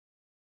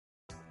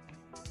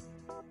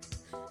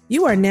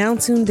You are now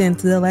tuned in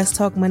to the Let's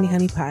Talk Money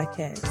Honey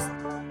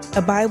podcast,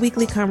 a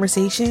bi-weekly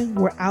conversation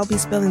where I'll be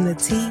spilling the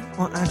tea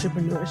on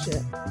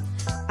entrepreneurship.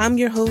 I'm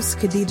your host,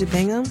 Khadija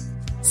Bingham,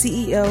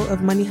 CEO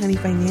of Money Honey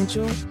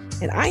Financial,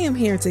 and I am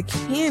here to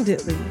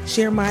candidly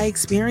share my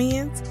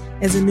experience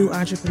as a new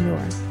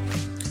entrepreneur.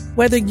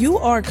 Whether you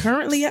are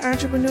currently an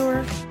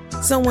entrepreneur,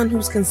 someone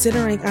who's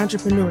considering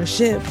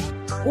entrepreneurship,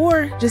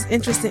 or just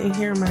interested in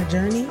hearing my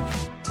journey,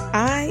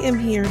 I am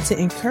here to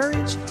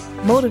encourage,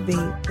 motivate,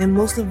 and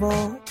most of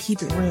all,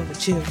 keep it real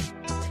with you.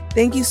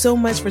 Thank you so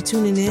much for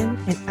tuning in,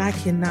 and I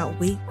cannot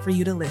wait for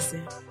you to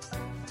listen.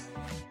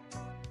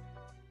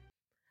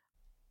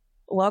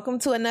 Welcome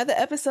to another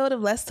episode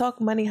of Let's Talk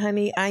Money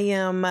Honey.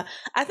 I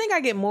think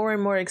I get more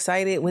and more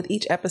excited with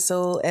each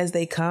episode as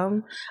they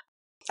come.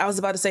 I was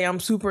about to say I'm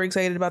super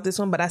excited about this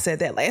one, but I said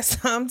that last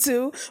time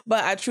too.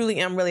 But I truly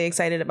am really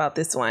excited about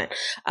this one.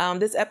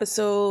 This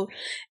episode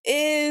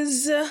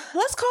is,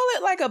 let's call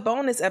it like a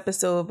bonus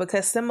episode,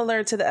 because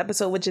similar to the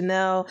episode with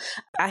Janelle,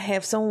 I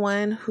have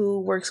someone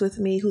who works with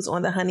me who's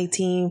on the Honey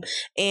team,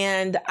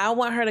 and I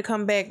want her to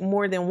come back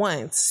more than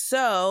once.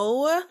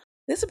 So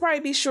this will probably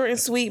be short and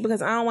sweet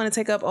because I don't want to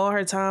take up all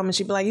her time. And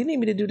she'd be like, you need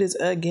me to do this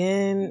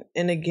again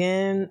and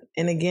again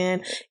and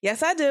again.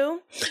 Yes, I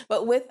do.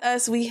 But with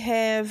us, we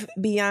have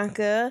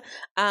Bianca.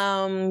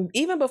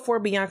 Even before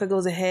Bianca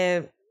goes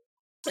ahead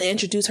and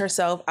introduce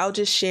herself, I'll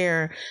just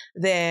share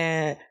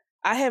that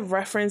I have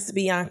referenced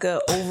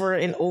Bianca over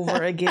and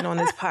over again on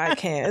this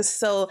podcast.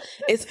 So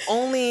it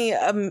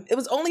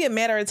was only a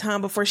matter of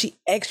time before she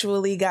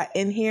actually got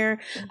in here.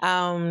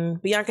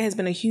 Bianca has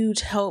been a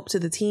huge help to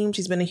the team.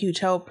 She's been a huge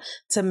help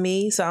to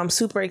me. So I'm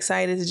super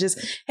excited to just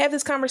have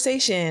this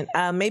conversation.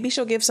 Maybe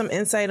she'll give some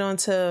insight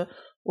onto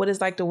what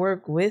it's like to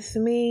work with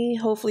me.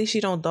 Hopefully she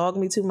don't dog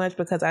me too much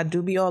because I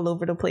do be all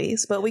over the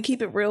place, but we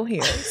keep it real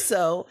here.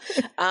 So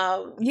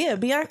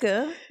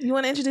Bianca, you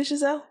want to introduce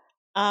yourself?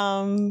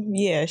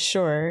 Yeah,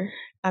 sure.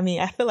 I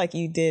mean, I feel like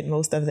you did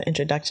most of the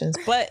introductions,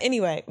 but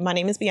anyway, my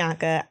name is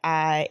Bianca.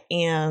 I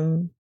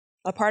am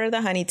a part of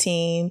the Honey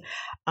team.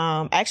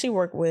 I actually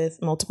work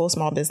with multiple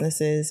small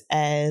businesses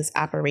as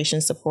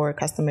operations support,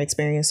 customer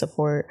experience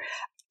support.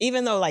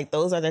 Even though like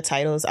those are the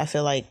titles, I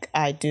feel like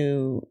I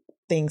do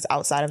things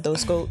outside of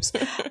those scopes.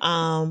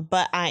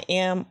 But I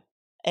am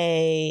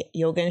a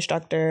yoga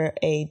instructor,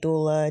 a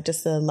doula,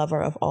 just a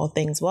lover of all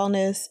things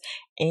wellness.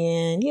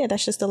 And yeah,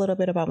 that's just a little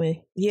bit about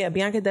me. Yeah,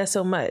 Bianca does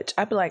so much.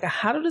 I'd be like,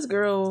 how did this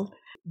girl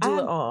do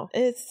it all?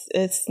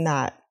 It's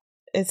not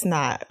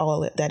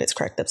all that it's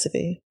cracked up to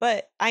be.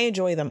 But I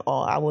enjoy them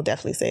all. I will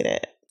definitely say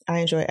that. I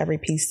enjoy every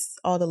piece,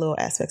 all the little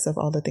aspects of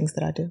all the things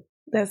that I do.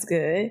 That's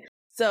good.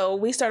 So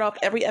we start off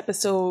every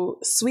episode,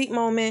 sweet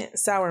moment,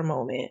 sour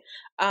moment.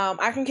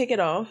 I can kick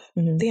it off.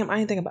 Mm-hmm. Damn, I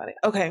didn't think about it.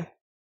 Okay.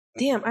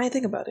 Damn, I didn't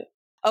think about it.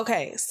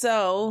 Okay,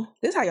 so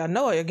this is how y'all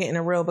know you're getting it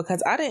real,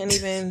 because I didn't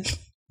even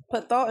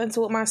put thought into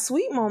what my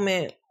sweet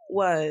moment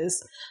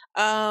was.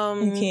 You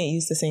can't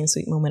use the same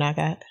sweet moment I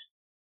got.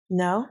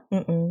 No?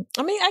 Mm-mm.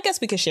 I mean, I guess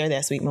we could share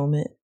that sweet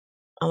moment.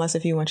 Unless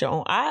if you want your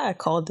own. I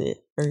called it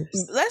first.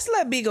 Let's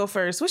let B go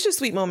first. What's your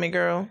sweet moment,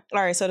 girl?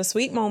 All right, so the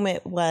sweet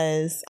moment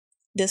was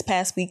this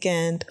past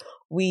weekend.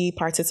 We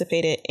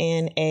participated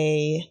in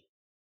a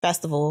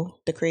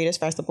festival, the Creators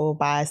Festival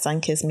by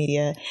Sunkissed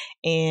Media,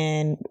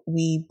 and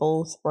we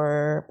both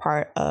were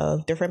part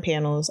of different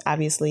panels.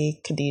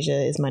 Obviously,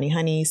 Khadija is Money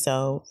Honey,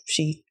 so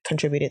she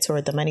contributed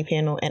toward the money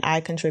panel, and I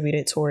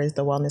contributed towards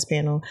the wellness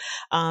panel.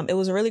 It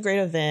was a really great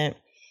event.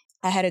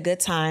 I had a good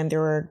time.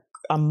 There were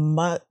a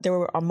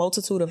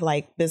multitude of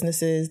like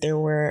businesses. There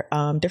were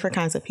different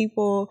kinds of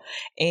people,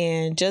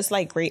 and just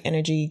like great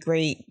energy,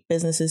 great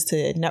businesses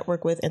to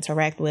network with,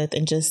 interact with,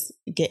 and just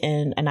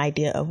getting an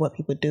idea of what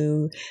people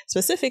do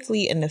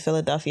specifically in the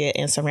Philadelphia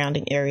and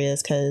surrounding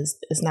areas, because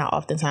it's not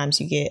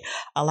oftentimes you get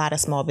a lot of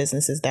small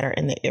businesses that are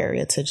in the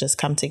area to just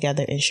come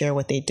together and share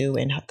what they do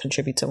and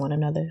contribute to one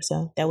another.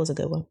 So that was a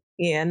good one.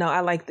 Yeah, no,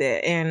 I like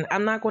that. And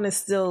I'm not going to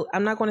steal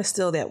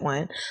that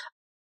one.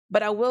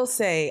 But I will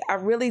say, I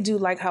really do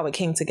like how it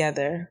came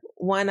together.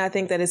 One, I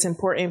think that it's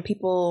important.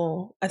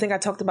 I think I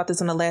talked about this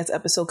in the last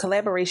episode.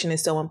 Collaboration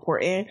is so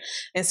important.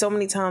 And so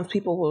many times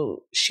people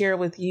will share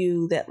with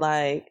you that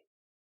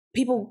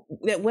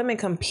that women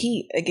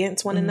compete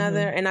against one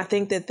another. And I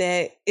think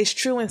that is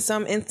true in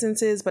some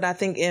instances, but I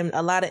think in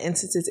a lot of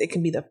instances, it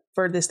can be the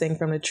furthest thing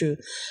from the truth.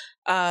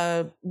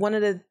 One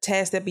of the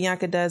tasks that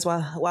Bianca does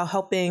while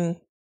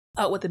helping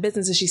out with the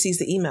business is she sees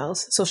the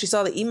emails. So she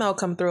saw the email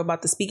come through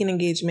about the speaking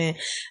engagement,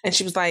 and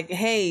she was like,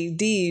 hey,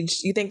 Deej,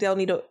 you think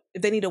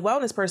if they need a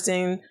wellness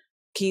person,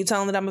 can you tell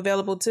them that I'm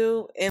available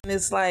too? And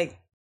it's like,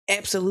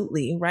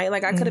 absolutely, right?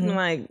 Like I could have been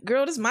like,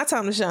 girl, this is my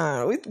time to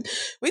shine.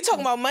 We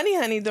talking about money,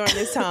 honey, during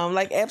this time.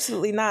 Like,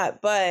 absolutely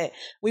not. But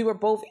we were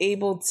both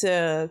able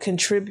to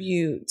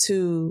contribute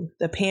to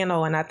the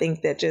panel. And I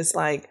think that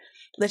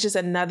that's just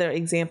another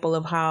example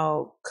of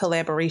how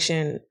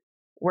collaboration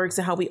works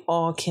and how we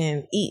all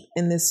can eat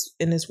in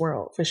this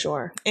world, for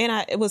sure.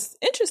 And it was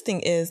interesting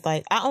is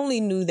like, I only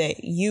knew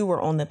that you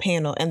were on the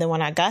panel. And then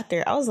when I got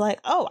there, I was like,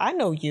 oh, I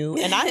know you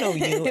and I know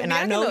you and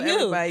I know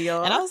you.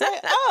 And I was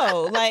like,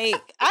 oh,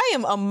 like I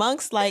am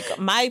amongst like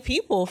my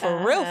people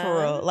for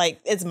real.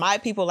 Like it's my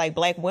people, like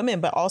Black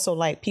women, but also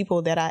like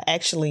people that I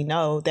actually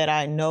know, that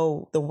I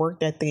know the work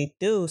that they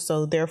do.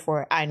 So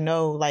therefore I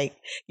know like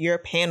your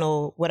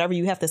panel, whatever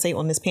you have to say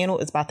on this panel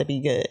is about to be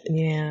good.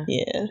 Yeah.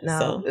 No,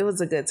 so it was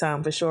a good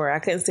time for sure. I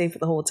couldn't stay for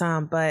the whole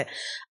time, but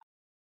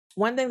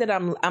one thing that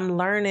I'm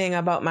learning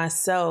about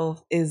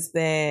myself is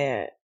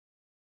that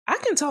I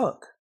can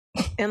talk,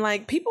 and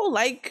like people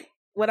like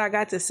what I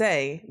got to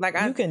say. Like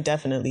you can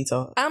definitely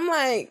talk. I'm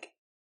like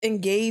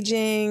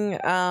engaging.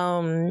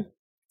 I'm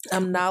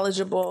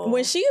knowledgeable.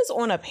 When she is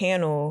on a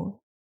panel.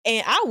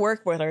 And I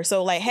work with her.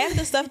 So like half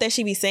the stuff that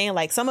she be saying,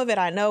 like some of it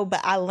I know, but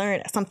I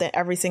learn something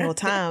every single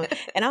time.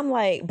 And I'm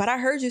like, but I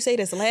heard you say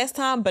this last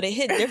time, but it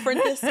hit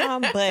different this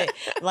time. But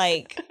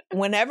like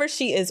whenever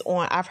she is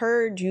on, I've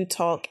heard you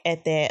talk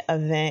at that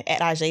event,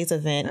 at Ajay's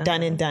event,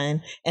 Done and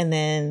Done. And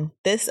then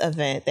this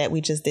event that we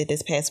just did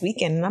this past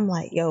weekend. And I'm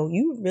like, yo,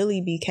 you really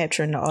be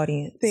capturing the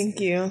audience. Thank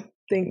you.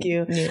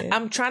 Yeah.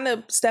 I'm trying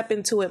to step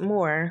into it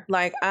more.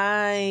 Like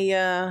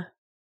after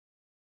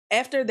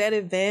that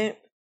event,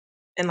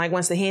 and like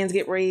once the hands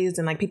get raised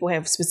and like people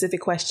have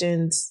specific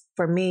questions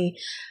for me,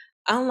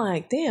 I'm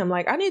like, damn,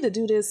 like I need to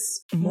do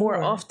this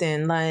more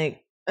often.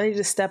 Like I need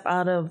to step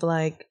out of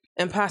like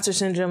imposter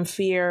syndrome,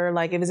 fear.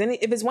 Like if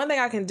it's one thing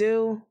I can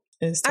do,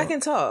 I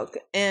can talk.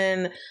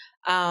 And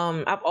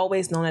I've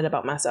always known that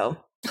about myself,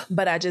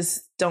 but I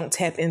just don't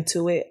tap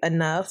into it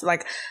enough.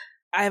 Like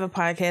I have a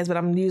podcast, but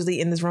I'm usually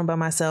in this room by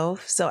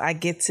myself, so I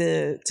get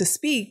to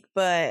speak.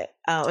 But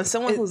and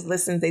someone who's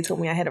listened, they told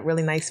me I had a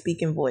really nice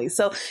speaking voice.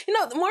 So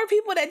the more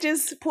people that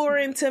just pour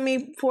into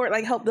me,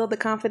 like help build the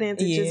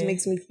confidence, it just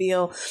makes me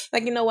feel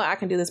like what, I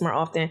can do this more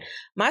often.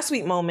 My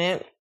sweet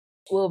moment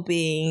will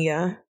be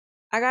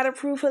I got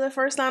approved for the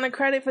first line of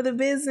credit for the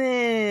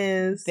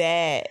business.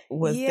 That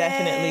was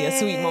definitely a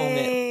sweet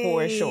moment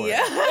for sure.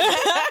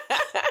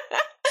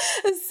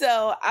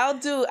 So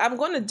I'm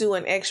going to do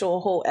an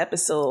actual whole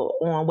episode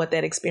on what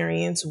that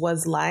experience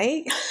was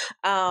like.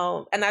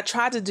 And I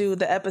tried to do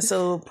the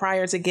episode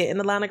prior to getting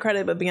the line of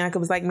credit, but Bianca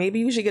was like, maybe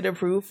you should get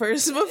approved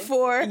first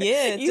before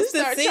you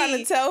start trying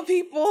to tell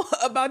people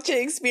about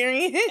your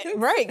experience.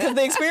 Right, because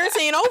the experience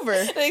ain't over.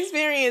 The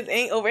experience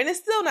ain't over. And it's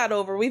still not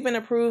over. We've been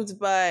approved,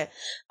 but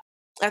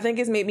I think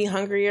it's made me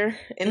hungrier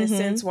in a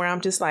sense where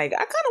I'm just like, I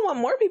kind of want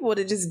more people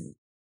to just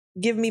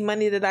give me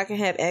money that I can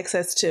have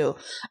access to.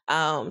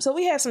 So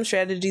we have some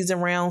strategies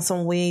around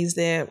some ways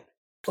that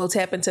we'll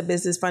tap into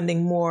business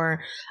funding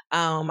more.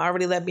 I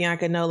already let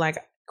Bianca know, like,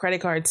 credit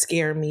cards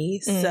scare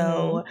me.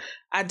 So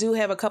I do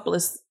have a couple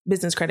of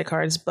business credit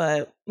cards,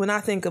 but when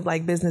I think of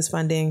like business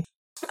funding,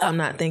 I'm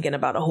not thinking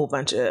about a whole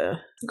bunch of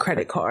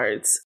credit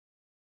cards.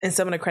 And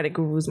some of the credit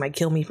gurus might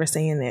kill me for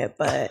saying that,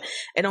 but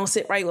it don't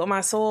sit right with my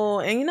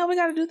soul. And we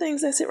got to do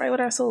things that sit right with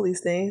our soul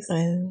these days.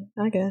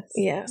 I guess.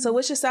 Yeah. So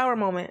what's your sour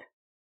moment?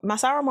 My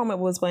sour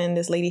moment was when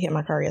this lady hit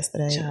my car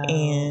yesterday.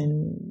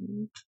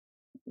 And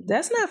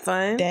that's not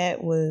fun. It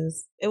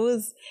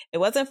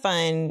wasn't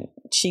fun.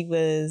 She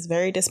was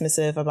very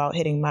dismissive about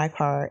hitting my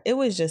car. It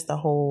was just the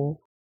whole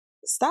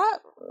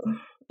stop.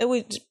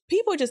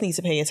 People just need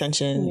to pay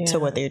attention to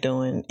what they're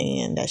doing,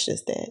 and that's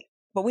just it.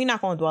 But we're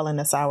not going to dwell in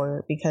the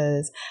sour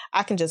because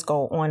I can just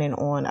go on and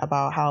on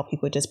about how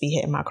people just be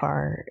hitting my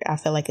car. I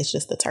feel like it's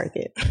just a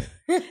target.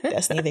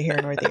 That's neither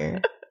here nor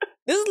there.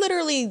 This is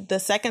literally the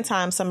second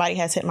time somebody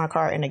has hit my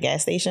car in a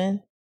gas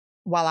station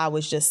while I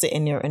was just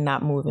sitting there and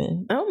not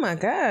moving. Oh my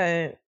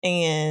God.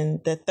 And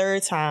the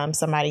third time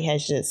somebody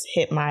has just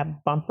hit my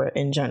bumper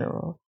in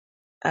general.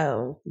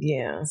 Oh,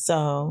 yeah.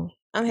 So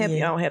I'm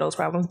happy I don't have those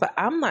problems, but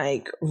I'm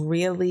like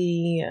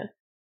really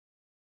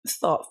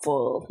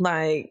thoughtful.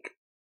 Like,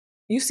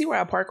 you see where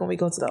I park when we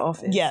go to the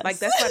office? Yes. Like,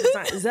 that's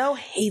my design. Zell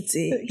hates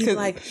it. He's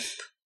like,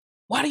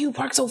 why do you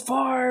park so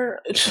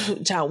far?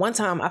 Child, one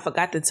time I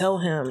forgot to tell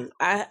him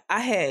I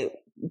had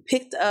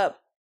picked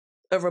up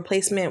a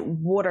replacement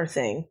water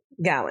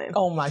gallon.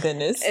 Oh my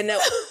goodness. And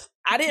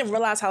I didn't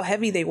realize how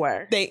heavy they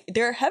were.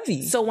 They're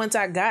heavy. So once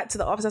I got to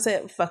the office, I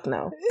said, fuck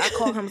no. I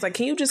called him. I was like,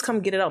 can you just come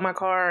get it out my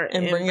car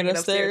and bring it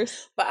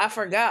upstairs? But I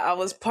forgot I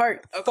was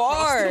parked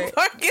across the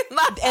parking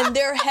lot. And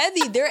they're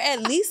heavy. They're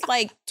at least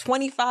like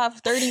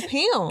 25, 30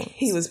 pounds.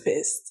 He was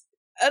pissed.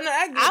 And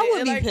I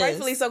would be pissed.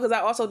 Rightfully so, because I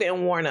also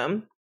didn't warn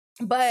him.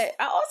 But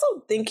I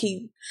also think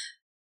he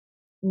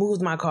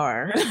moved my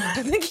car.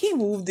 I think he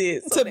moved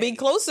it to be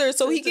closer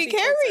so he could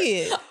carry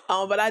it.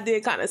 But I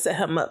did kind of set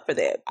him up for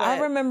that. But I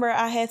remember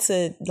I had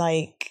to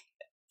like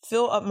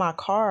fill up my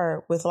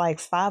car with like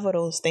 5 of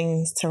those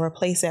things to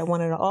replace at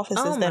one of the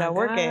offices that I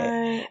work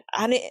at.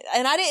 I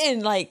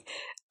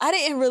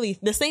didn't really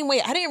the same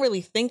way. I didn't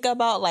really think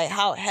about like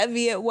how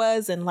heavy it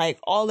was and like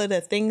all of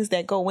the things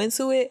that go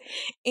into it.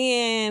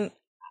 And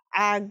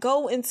I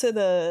go into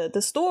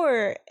the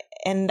store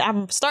and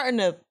I'm starting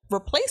to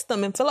replace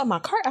them and fill up my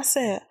cart. I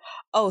said,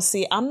 oh,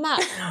 see, I'm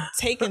not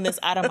taking this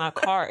out of my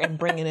car and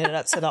bringing it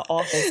up to the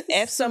office.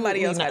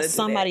 Somebody else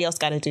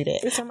got to do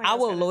that. I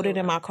will load it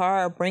in my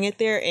car, bring it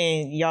there,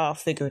 and y'all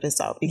figure this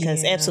out,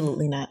 because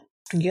absolutely not.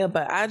 Yeah,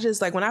 but I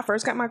just, like, when I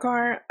first got my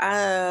car,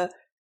 I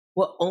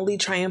will only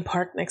try and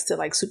park next to,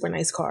 like, super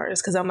nice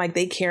cars, because I'm like,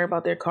 they care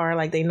about their car.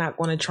 Like, they not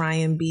going to try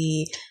and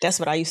be... That's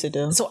what I used to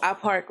do. So I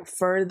park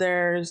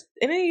further,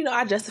 and then, you know,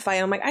 I justify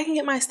it. I'm like, I can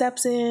get my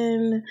steps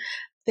in,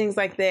 things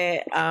like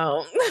that.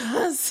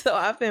 So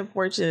I've been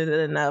fortunate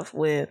enough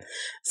with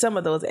some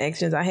of those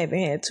actions. I haven't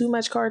had too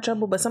much car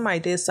trouble, but somebody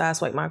did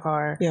sideswipe my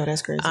car. Yeah,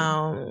 that's crazy.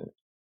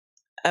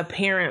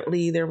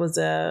 Apparently there was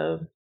a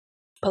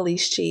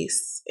police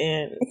chase,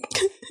 and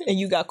and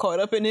you got caught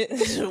up in it.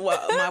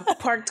 Well, my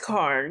parked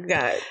car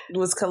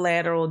was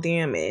collateral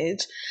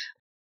damage,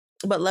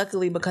 but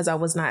luckily, because I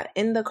was not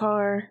in the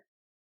car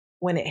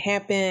when it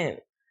happened,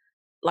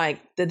 like,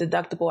 the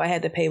deductible I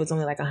had to pay was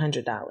only like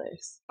 $100.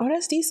 Oh,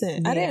 that's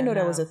decent. I didn't know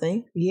that was a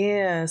thing.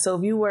 Yeah.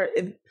 So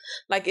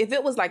if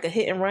it was like a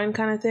hit and run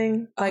kind of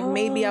thing, like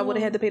maybe I would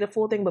have had to pay the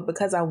full thing, but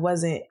because I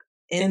wasn't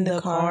in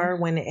the car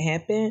when it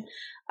happened,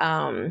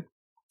 the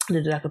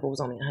deductible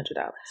was only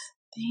 $100.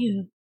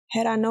 Damn.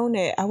 Had I known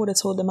that, I would have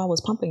told them I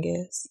was pumping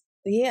gas.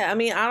 Yeah. I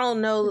mean, I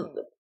don't know.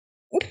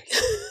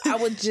 I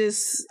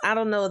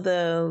don't know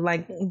the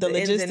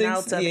logistics, ins and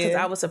outs of it, because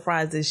I was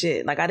surprised as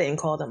shit. Like, I didn't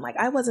call them. Like,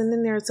 I wasn't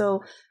in there.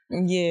 So,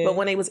 yeah. But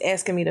when they was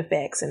asking me the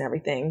facts and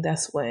everything,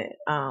 that's what,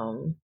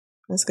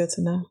 that's good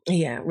to know.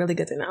 Yeah, really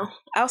good to know.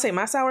 I'll say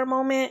my sour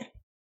moment.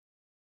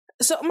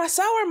 So my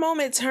sour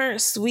moment turned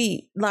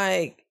sweet.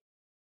 Like,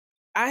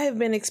 I have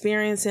been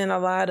experiencing a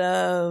lot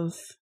of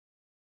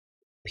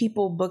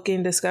people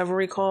booking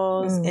discovery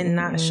calls and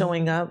not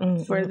showing up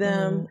for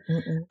them.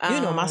 You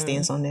know my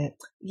stance on that.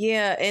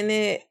 Yeah, and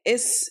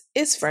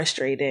it's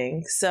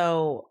frustrating.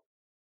 So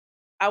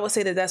I would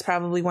say that that's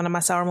probably one of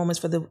my sour moments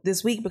for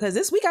this week, because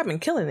this week I've been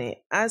killing it.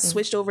 I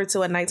switched over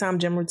to a nighttime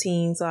gym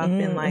routine, so I've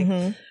been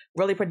like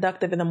really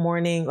productive in the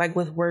morning, like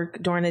with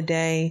work during the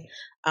day,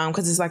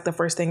 because it's like the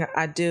first thing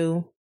I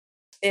do.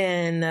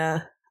 And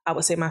I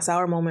would say my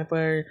sour moment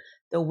for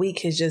the week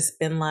has just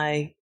been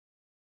like,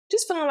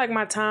 just feeling like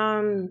my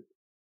time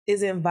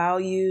isn't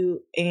valued,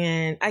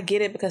 and I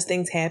get it because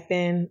things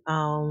happen.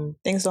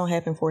 Things don't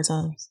happen 4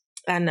 times.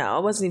 I know. I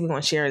wasn't even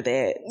going to share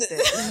that.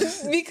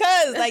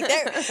 Because like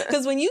that,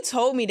 because when you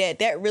told me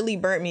that really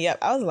burnt me up.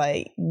 I was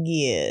like,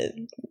 yeah,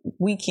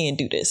 we can't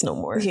do this no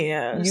more.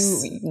 Yeah.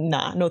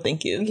 No,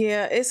 thank you.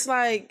 Yeah. It's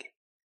like,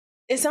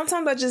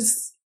 sometimes I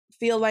just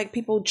feel like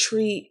people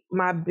treat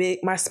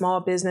my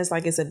small business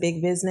like it's a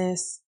big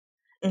business.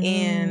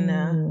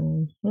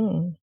 And,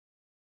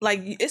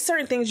 like, it's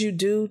certain things you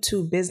do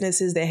to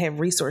businesses that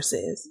have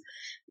resources.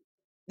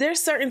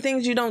 There's certain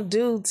things you don't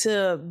do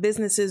to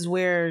businesses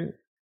where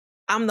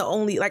I'm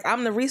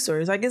the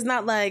resource. Like, it's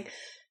not like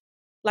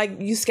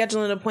you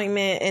schedule an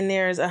appointment and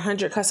there's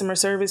 100 customer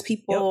service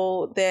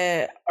people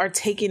that are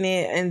taking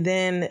it. And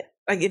then,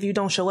 like, if you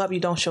don't show up,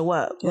 you don't show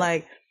up. Yep.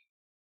 Like,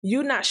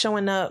 you not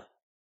showing up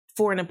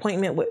for an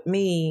appointment with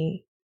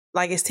me,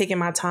 like, it's taking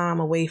my time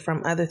away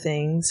from other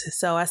things.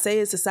 So I say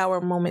it's a sour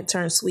moment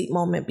turned sweet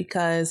moment,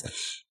 because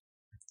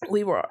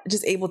we were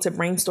just able to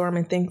brainstorm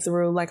and think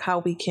through like how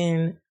we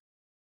can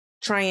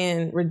try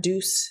and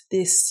reduce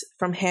this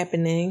from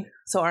happening.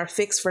 So our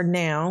fix for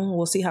now,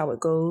 we'll see how it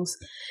goes,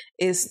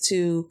 is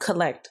to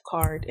collect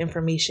card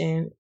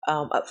information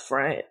up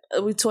front.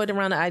 We toyed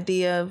around the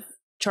idea of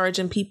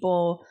charging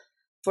people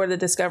for the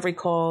discovery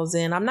calls,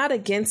 and I'm not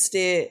against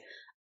it.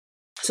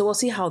 So we'll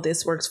see how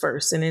this works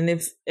first. And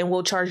then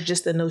we'll charge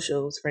just the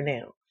no-shows for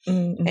now.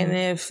 Mm-hmm. And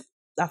if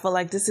I feel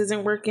like this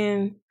isn't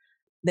working,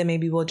 then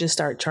maybe we'll just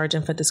start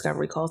charging for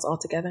discovery calls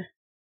altogether.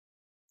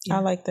 Yeah. I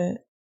like that.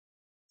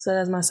 So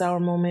that's my sour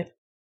moment.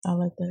 I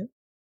like that.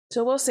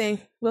 So we'll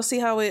see. We'll see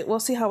how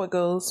it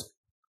goes.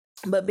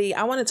 But B,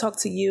 I want to talk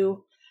to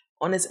you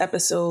on this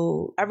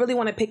episode. I really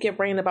want to pick your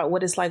brain about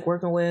what it's like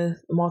working with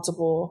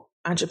multiple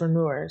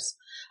entrepreneurs.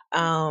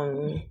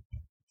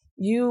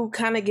 You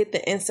kind of get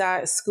the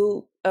inside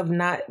scoop of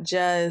not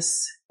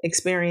just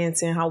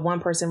experiencing how one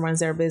person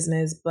runs their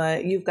business,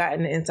 but you've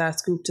gotten the inside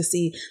scoop to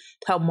see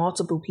how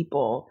multiple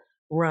people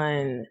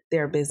run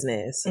their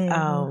business.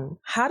 Mm-hmm.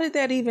 How did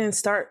that even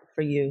start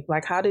for you?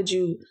 Like, how did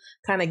you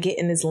kind of get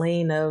in this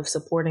lane of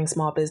supporting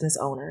small business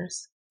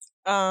owners?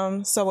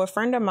 So a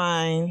friend of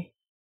mine,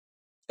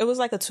 it was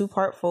like a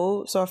 2-part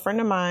fold. So a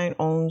friend of mine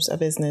owns a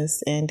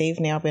business, and they've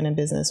now been in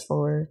business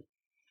for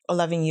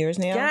 11 years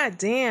now. God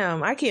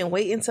damn. I can't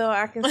wait until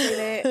I can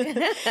say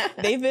that.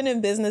 They've been in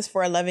business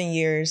for 11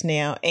 years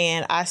now.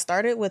 And I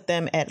started with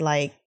them at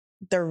like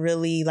the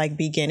really like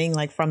beginning,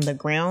 like from the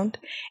ground.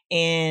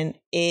 And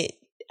I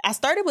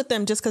started with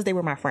them just because they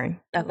were my friend.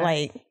 Okay.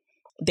 Like,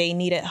 they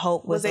needed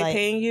help with, was they like,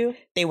 paying you?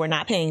 They were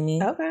not paying me.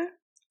 Okay.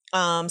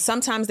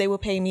 Sometimes they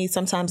would pay me,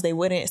 sometimes they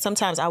wouldn't.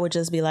 Sometimes I would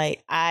just be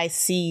like, I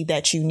see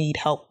that you need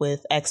help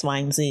with X, Y,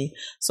 and Z,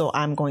 so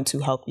I'm going to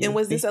help you. And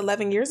was this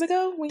 11 years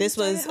ago when this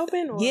you started was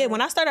helping? Or? Yeah, when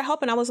I started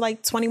helping, I was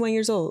like 21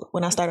 years old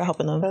when I started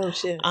helping them. Oh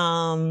shit.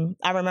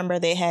 I remember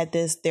they had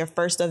their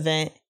first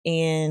event,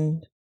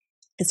 and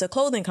it's a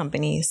clothing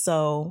company.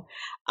 So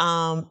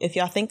if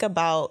y'all think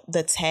about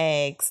the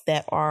tags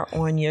that are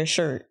on your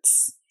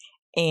shirts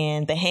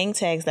and the hang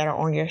tags that are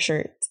on your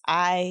shirts,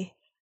 I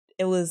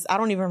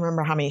don't even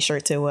remember how many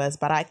shirts it was,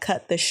 but I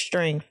cut the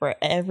string for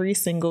every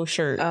single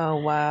shirt. Oh,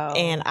 wow.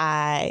 And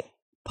I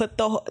put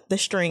the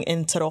string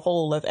into the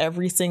hole of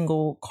every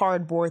single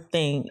cardboard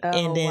thing,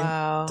 and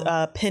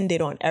then pinned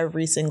it on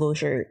every single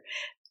shirt.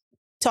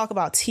 Talk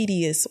about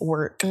tedious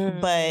work,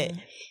 but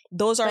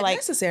those are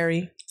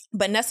necessary.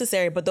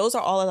 But those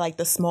are all of like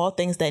the small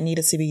things that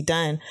needed to be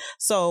done.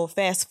 So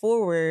fast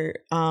forward,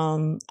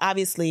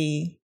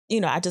 obviously,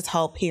 I just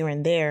help here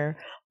and there.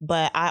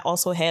 But I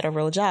also had a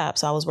real job.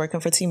 So I was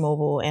working for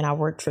T-Mobile, and I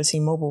worked for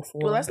T-Mobile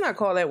for... Well, let's not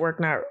call that work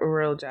not a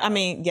real job. I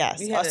mean,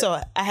 yes.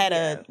 I had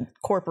a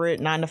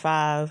corporate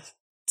 9-to-5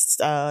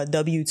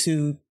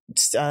 W-2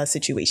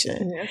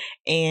 situation. Yeah.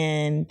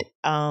 And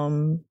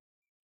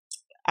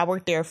I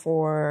worked there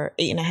for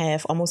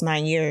 8.5, almost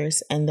 9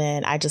 years. And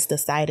then I just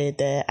decided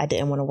that I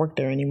didn't want to work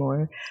there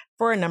anymore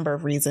for a number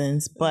of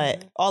reasons.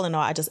 But all in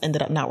all, I just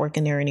ended up not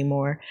working there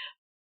anymore.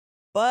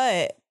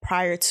 But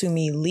prior to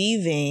me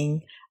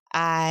leaving...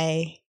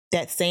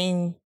 that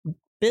same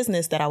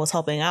business that I was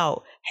helping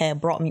out had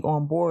brought me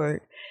on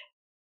board.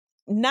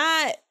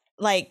 Not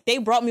like they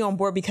brought me on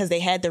board because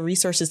they had the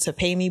resources to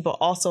pay me, but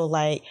also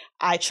like,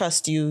 I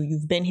trust you.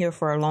 You've been here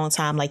for a long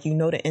time. Like, you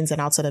know the ins and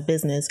outs of the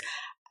business.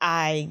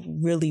 I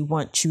really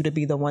want you to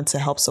be the one to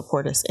help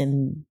support us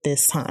in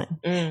this time.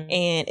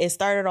 And it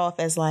started off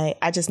as like,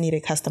 I just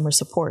needed customer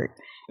support.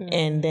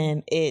 And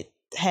then it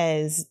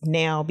has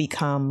now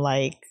become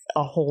like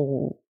a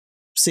whole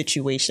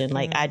situation.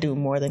 Like, I do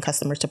more than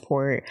customer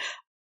support.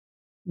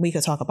 We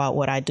could talk about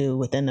what I do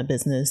within the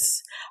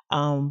business.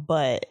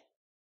 But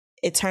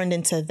it turned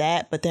into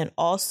that. But then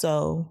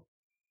also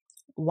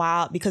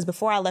because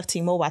before I left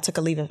T-Mobile, I took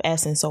a leave of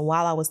absence. So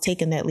while I was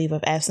taking that leave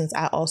of absence,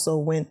 I also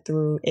went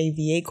through a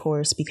VA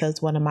course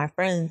because one of my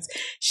friends,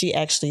 she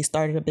actually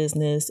started a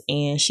business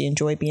and she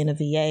enjoyed being a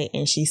VA.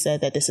 And she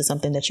said that this is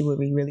something that you would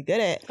be really good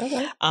at.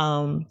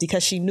 Okay.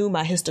 Because she knew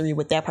my history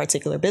with that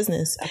particular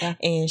business. Okay.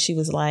 And she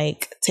was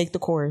like, take the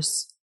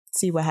course,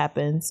 see what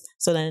happens.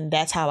 So then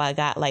that's how I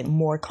got like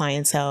more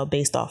clientele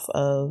based off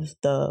of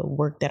the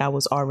work that I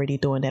was already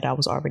doing, that I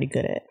was already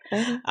good at.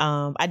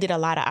 Mm-hmm. I did a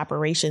lot of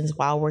operations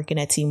while working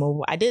at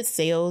T-Mobile. I did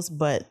sales,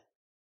 but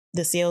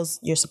the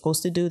sales you're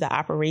supposed to do, the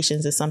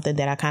operations is something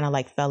that I kind of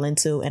like fell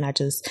into, and I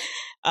just,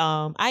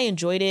 I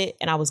enjoyed it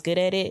and I was good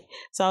at it.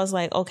 So I was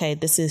like, okay,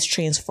 this is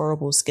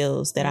transferable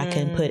skills that I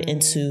can put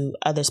into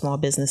other small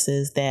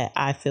businesses that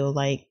I feel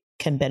like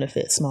can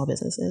benefit small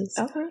businesses.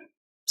 Okay.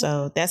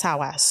 So that's how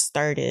I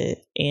started.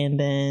 And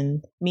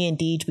then me and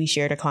Deej, we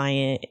shared a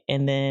client.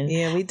 And then...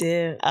 Yeah, we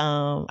did.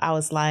 I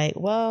was like,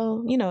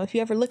 well, if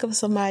you ever look for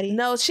somebody...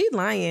 No, she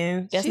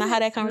lying. That's not how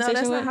that conversation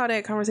went? No, that's not how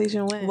that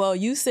conversation went. Well,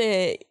 you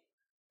said...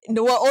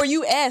 or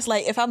you asked,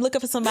 like, if I'm looking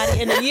for somebody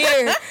in a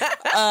year...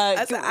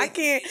 I said, I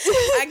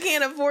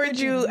can't afford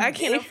you. I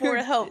can't afford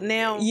help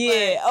now.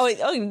 Yeah. But.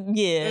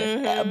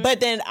 Yeah.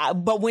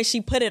 Mm-hmm. But when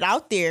she put it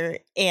out there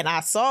and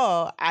I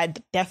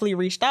definitely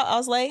reached out. I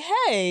was like,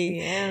 hey...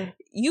 Yeah.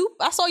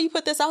 I saw you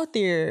put this out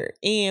there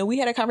and we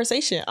had a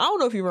conversation. I don't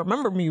know if you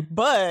remember me,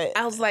 but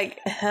I was like,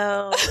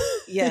 hell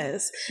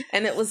yes.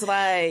 And it was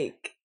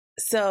like,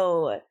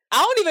 so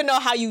I don't even know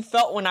how you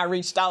felt when I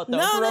reached out though.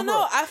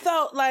 No. I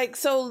felt like,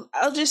 so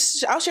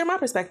I'll share my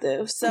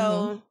perspective.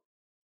 So,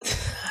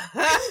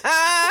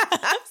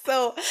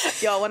 so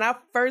y'all, when I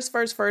first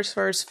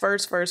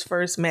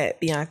met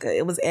Bianca,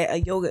 it was at a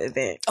yoga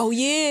event. Oh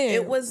yeah.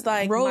 It was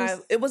like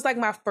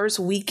my first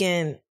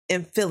weekend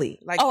in Philly.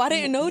 Like, I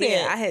didn't know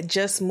that. I had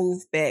just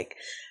moved back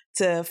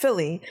to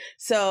Philly.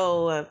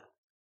 So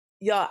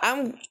y'all,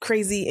 I'm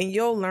crazy, and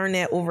you'll learn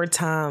that over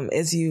time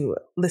as you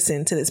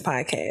listen to this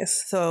podcast.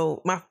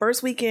 So my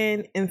first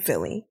weekend in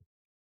Philly,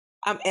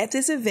 I'm at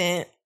this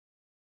event,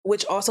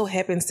 which also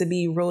happens to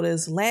be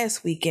Rhoda's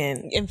last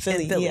weekend in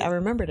Philly. Yeah, I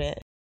remember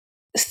that.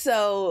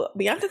 So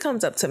Bianca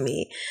comes up to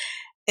me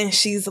and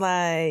she's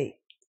like,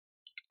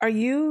 "Are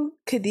you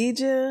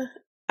Khadija?"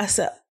 I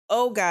said,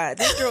 oh God,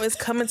 this girl is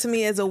coming to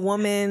me as a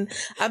woman.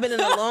 I've been in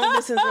a long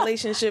distance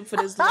relationship for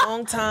this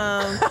long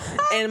time,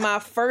 and my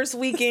first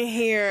weekend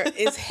here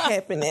is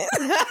happening.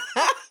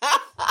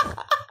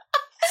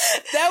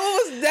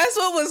 That's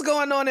what was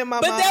going on in my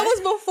mind. But that was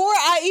before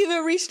I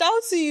even reached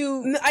out to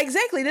you. No,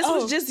 exactly. This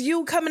was just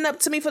you coming up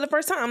to me for the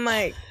first time. I'm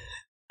like,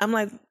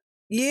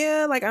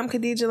 yeah, like, I'm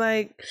Khadija.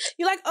 Like,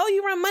 you're like, oh,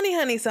 you run Money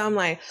Honey. So I'm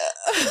like,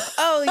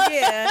 oh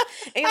yeah.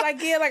 And you're like,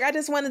 yeah, like, I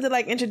just wanted to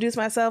like introduce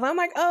myself. I'm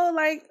like, oh,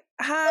 like,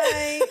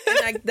 hi. And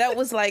like, that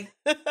was like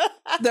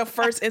the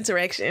first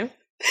interaction.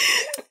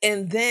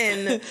 And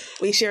then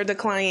we shared the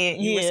client.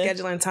 You were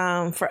scheduling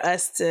time for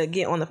us to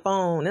get on the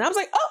phone. And I was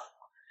like, oh,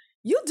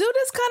 you do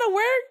this kind of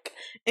work?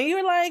 And you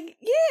were like,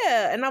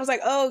 yeah. And I was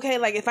like, oh, okay,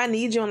 like if I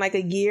need you in like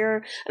a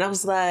year, and I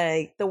was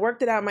like, the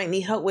work that I might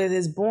need help with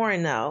is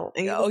boring now.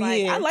 And you was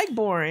like, I like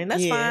boring.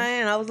 That's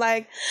fine. And I was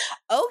like,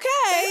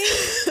 okay.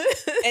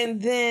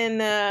 And then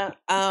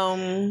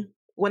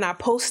when I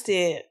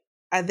posted,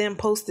 and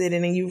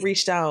then you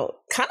reached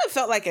out, kind of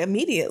felt like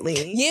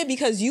immediately. Yeah,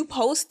 because you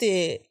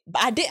posted.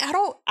 I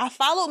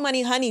followed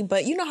Money Honey,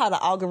 but you know how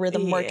the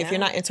algorithm work. If you're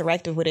not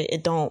interactive with it,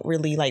 it don't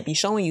really like be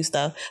showing you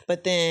stuff.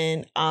 But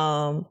then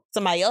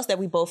somebody else that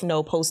we both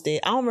know posted.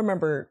 I don't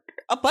remember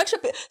a bunch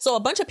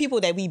of people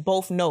that we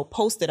both know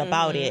posted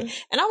about it.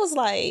 And I was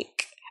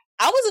like,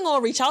 I wasn't going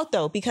to reach out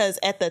though, because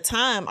at the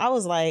time I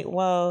was like,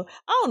 well,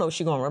 I don't know if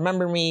she's going to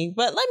remember me,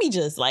 but let me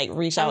just like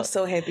reach out. I'm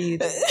so happy you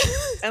did.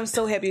 I'm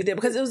so happy you did,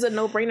 because it was a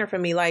no-brainer for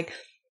me. Like,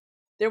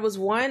 there was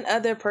one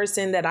other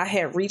person that I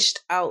had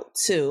reached out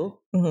to,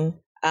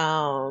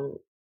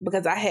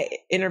 because I had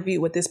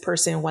interviewed with this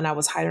person when I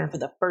was hiring for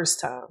the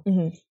first time.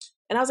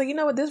 And I was like, you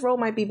know what, this role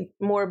might be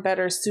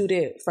better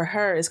suited for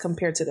her as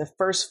compared to the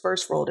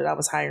first role that I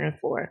was hiring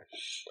for.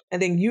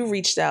 And then you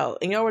reached out,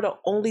 and y'all were the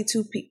only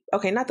two people.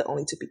 Okay, not the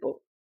only two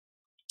people.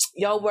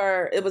 Y'all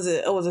were. It was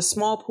a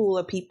small pool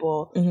of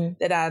people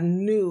that I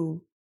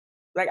knew.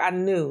 Like, I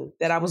knew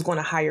that I was going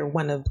to hire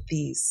one of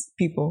these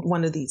people.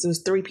 One of these. It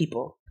was 3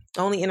 people.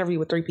 I only interviewed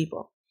with 3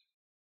 people.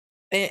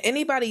 And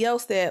anybody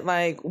else that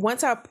like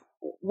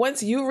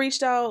once you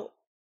reached out.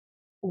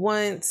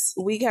 Once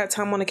we got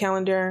time on the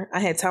calendar,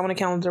 I had time on the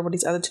calendar with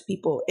these other 2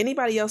 people.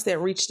 Anybody else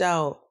that reached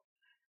out,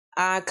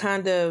 I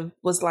kind of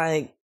was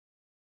like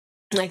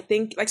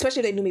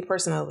especially if they knew me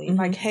personally,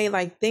 like, hey,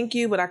 like, thank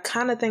you, but I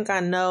kind of think I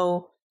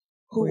know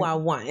who I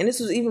want. And this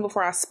was even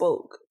before I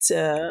spoke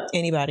to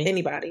anybody.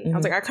 I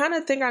was like, I kind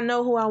of think I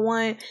know who I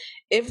want.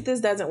 If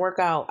this doesn't work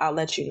out, I'll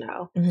let you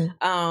know.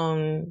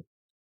 And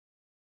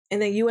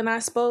then you and I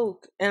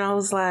spoke, and I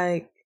was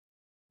like,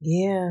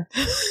 yeah,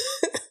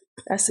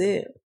 that's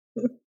it.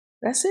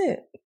 That's it.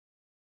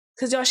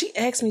 Cause y'all, she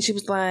asked me, she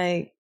was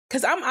like,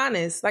 cause I'm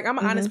honest. Like, I'm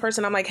an honest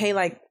person. I'm like, hey,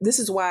 like, this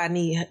is why I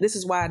need you. This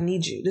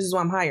is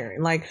why I'm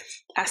hiring. Like,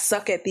 I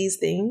suck at these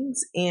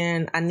things,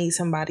 and I need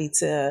somebody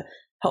to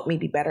help me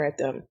be better at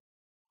them.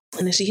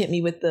 And then she hit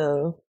me with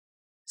so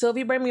if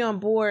you bring me on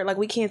board, like,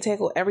 we can't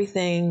tackle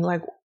everything.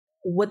 Like,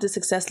 what does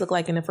success look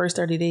like in the first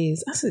 30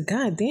 days? I said,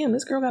 God damn,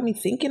 this girl got me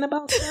thinking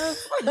about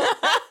stuff.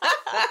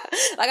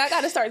 Like, I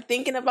got to start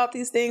thinking about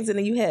these things. And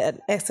then you had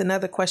asked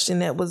another question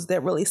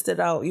that really stood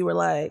out. You were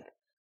like,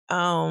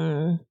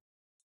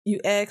 you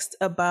asked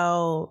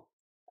about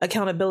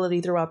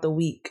accountability throughout the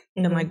week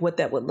and like what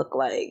that would look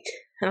like.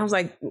 And I was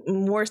like,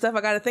 more stuff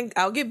I got to think.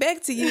 I'll get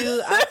back to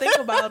you. I'll think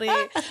about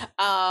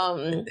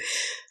it.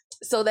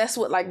 So that's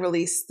what like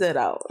really stood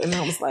out. And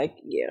I was like,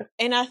 yeah.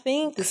 And I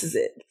think this is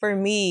it for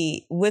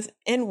me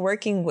in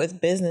working with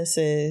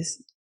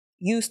businesses.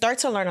 You start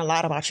to learn a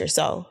lot about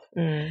yourself.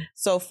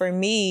 So for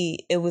me,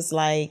 it was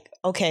like,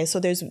 okay, so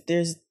there's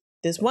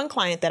one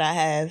client that I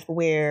have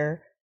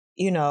where,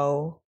 you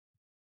know,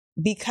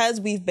 because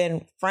we're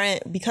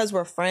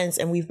friends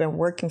and we've been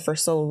working for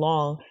so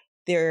long,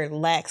 there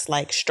lacks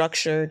like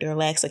structure, there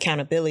lacks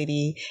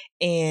accountability.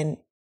 And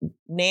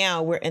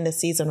now we're in the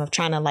season of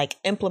trying to like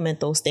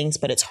implement those things,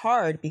 but it's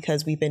hard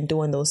because we've been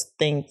doing those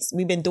things.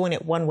 We've been doing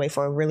it one way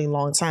for a really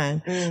long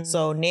time.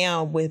 So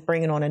now with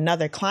bringing on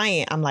another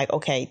client, I'm like,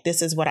 okay,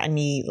 this is what I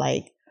need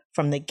like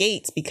from the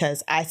gates,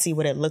 because I see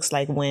what it looks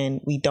like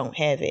when we don't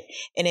have it.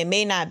 And it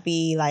may not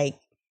be like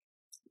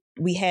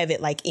we have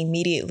it like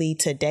immediately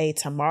today,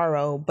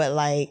 tomorrow, but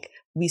like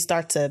we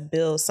start to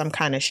build some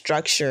kind of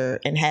structure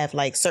and have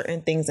like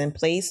certain things in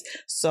place.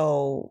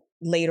 So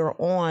later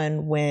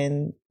on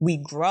when we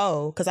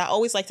grow, because I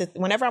always like to,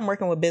 whenever I'm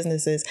working with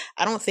businesses,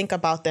 I don't think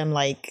about them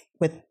like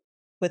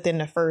within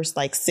the first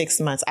like 6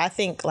 months. I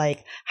think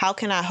like, how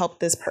can I help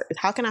this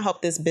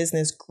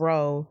business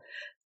grow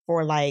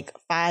for like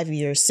 5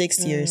 years,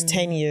 6 years,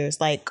 10 years,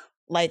 like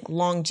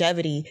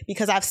longevity,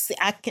 because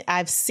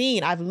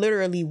I've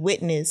literally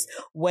witnessed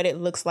what it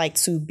looks like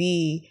to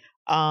be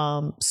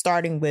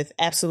starting with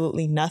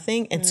absolutely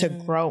nothing and to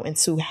grow and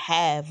to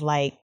have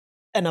like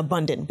an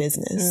abundant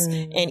business.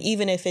 And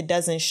even if it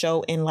doesn't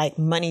show in like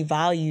money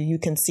value, you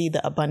can see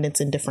the abundance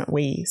in different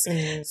ways.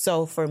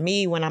 So for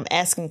me, when I'm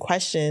asking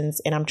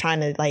questions and I'm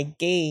trying to like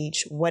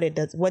gauge what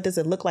does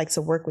it look like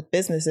to work with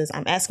businesses,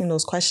 I'm asking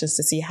those questions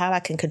to see how I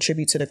can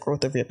contribute to the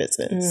growth of your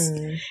business.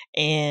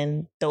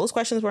 And those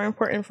questions were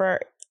important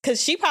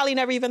because she probably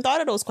never even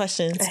thought of those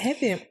questions. I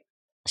haven't.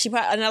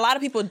 And a lot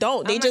of people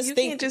don't. They just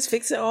think can't just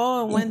fix it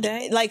all in one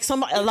day. Like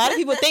a lot of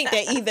people think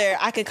that either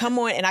I can come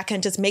on and I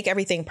can just make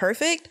everything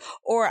perfect,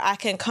 or I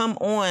can come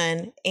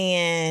on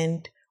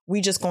and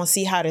we just gonna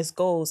see how this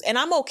goes. And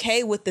I'm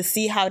okay with the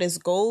see how this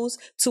goes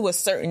to a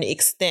certain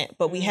extent,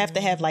 but we have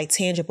to have like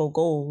tangible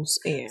goals,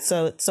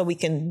 so we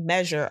can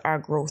measure our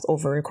growth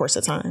over a course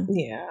of time.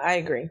 Yeah, I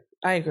agree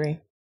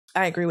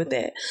with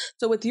that.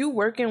 So with you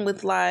working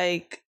with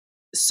like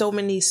so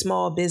many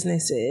small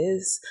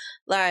businesses,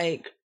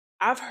 like,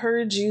 I've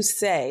heard you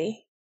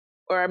say,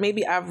 or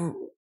maybe I've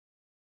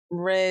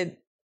read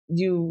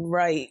you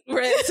read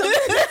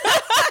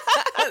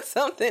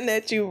something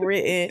that you've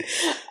written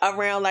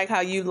around like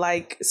how you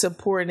like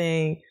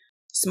supporting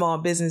small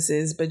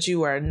businesses, but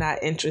you are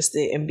not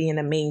interested in being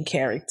a main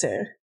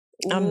character.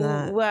 I'm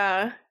not.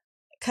 Why?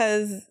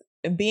 Because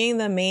being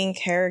the main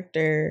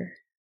character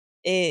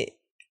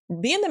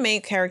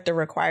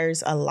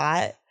requires a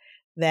lot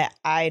that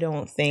I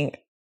don't think,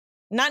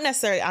 not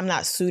necessarily I'm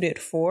not suited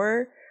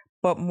for,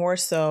 but more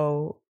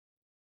so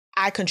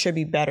I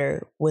contribute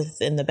better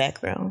within the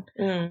background.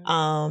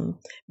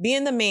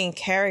 Being the main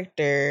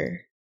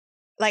character,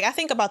 like I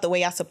think about the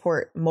way I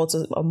support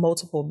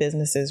multiple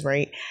businesses,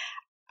 right?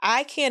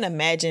 I can't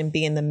imagine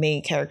being the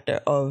main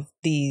character of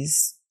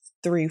these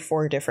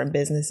 3-4 different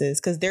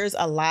businesses, because there's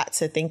a lot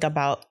to think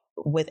about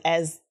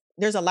as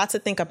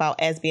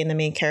being the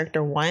main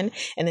character, one,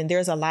 and then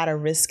there's a lot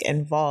of risk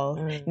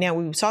involved. Now,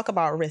 we talk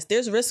about risk.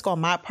 There's risk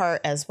on my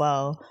part as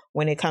well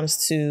when it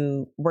comes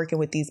to working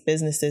with these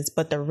businesses,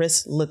 but the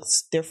risk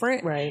looks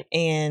different. Right.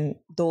 And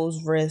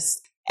those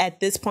risks at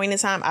this point in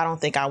time, I don't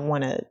think I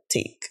want to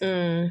take.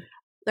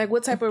 Like,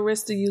 what type of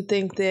risk do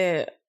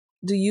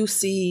you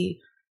see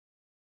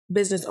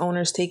business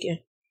owners taking?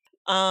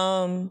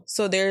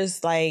 So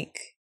there's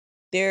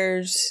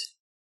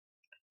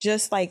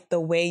just like the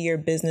way your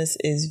business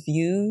is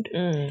viewed,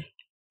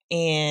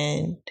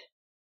 and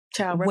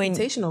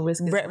reputational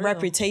risk.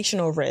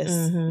 Reputational risk.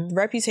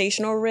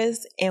 Reputational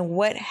risk, and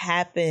what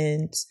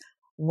happens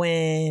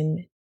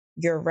when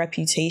your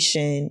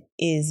reputation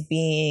is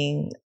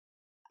being,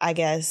 I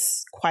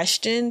guess,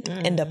 questioned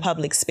in the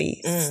public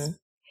space.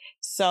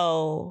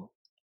 So,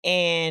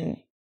 and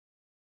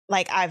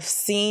like I've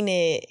seen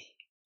it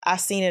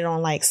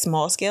on like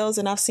small scales,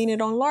 and I've seen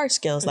it on large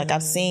scales. Like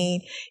I've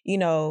seen,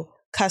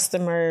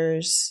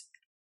 customers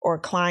or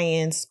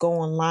clients go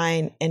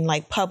online and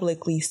like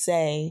publicly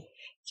say,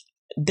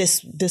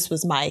 this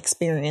was my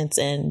experience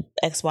in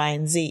X, Y,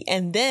 and Z.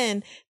 And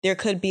then there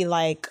could be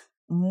like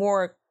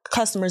more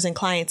customers and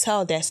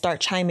clientele that start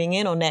chiming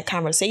in on that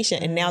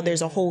conversation. And now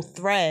there's a whole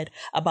thread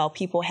about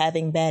people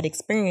having bad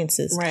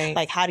experiences. Right.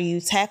 Like, how do you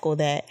tackle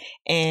that?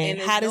 And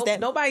how does that...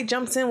 Nobody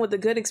jumps in with a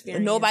good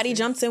experience. Nobody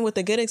jumps in with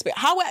a good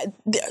experience.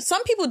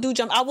 Some people do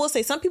jump... I will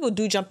say some people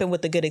do jump in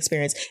with a good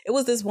experience. It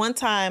was this one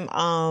time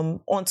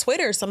on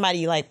Twitter,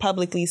 somebody like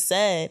publicly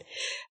said,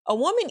 a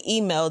woman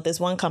emailed this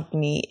one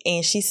company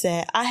and she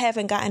said, I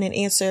haven't gotten an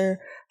answer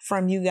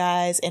from you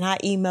guys, and I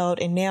emailed,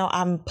 and now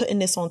I'm putting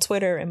this on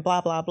Twitter and blah,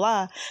 blah,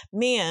 blah.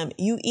 Ma'am,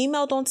 you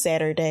emailed on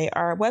Saturday.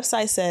 Our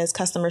website says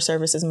customer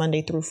service is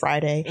Monday through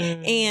Friday.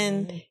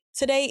 And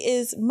today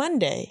is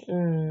Monday.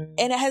 And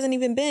it hasn't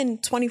even been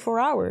 24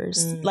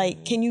 hours.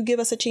 Like, can you give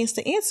us a chance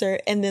to answer?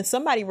 And then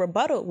somebody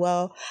rebutted,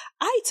 well,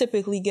 I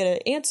typically get an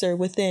answer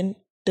within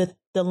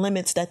the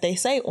limits that they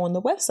say on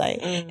the website.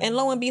 And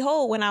lo and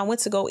behold, when I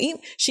went to go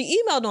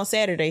she emailed on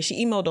Saturday,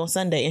 she emailed on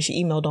Sunday, and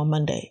she emailed on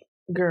Monday.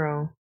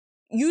 Girl.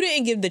 You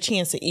didn't give the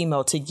chance to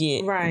email to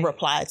get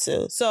replied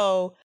to.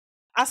 So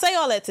I say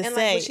all that to say...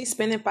 Like, was she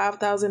spending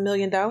 $5,000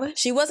 million?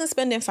 She wasn't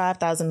spending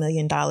 $5,000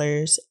 million.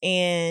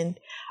 And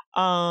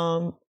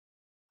I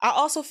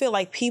also feel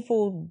like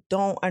people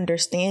don't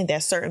understand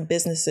that certain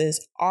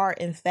businesses are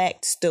in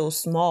fact still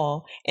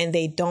small, and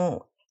they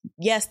don't...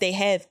 Yes, they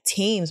have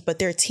teams, but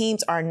their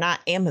teams are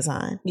not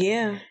Amazon.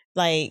 Yeah.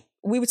 Like...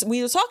 We were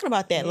talking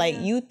about that. Yeah.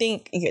 Like, you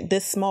think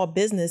this small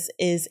business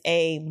is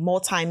a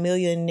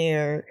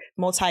multi-billionaire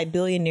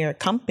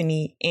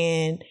company,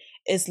 and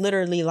it's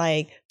literally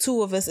like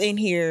two of us in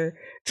here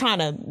trying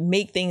to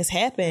make things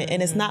happen.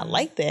 And it's not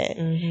like that.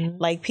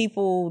 Like,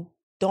 people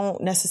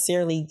don't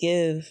necessarily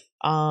give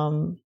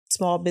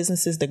small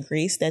businesses the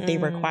grace that they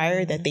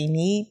require, that they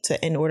need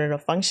in order to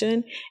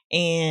function.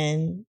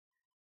 And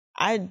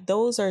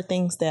those are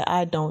things that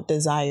I don't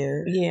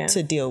desire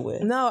to deal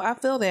with. No, I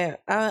feel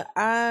that.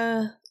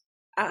 I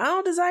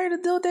don't desire to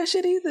deal with that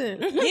shit either.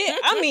 But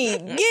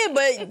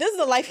this is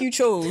the life you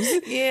chose.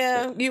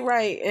 Yeah, you're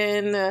right.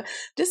 And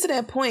just to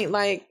that point,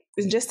 like,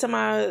 just to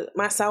my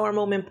sour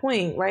moment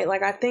point, right?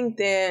 Like, I think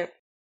that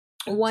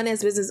one,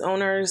 as business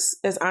owners,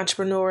 as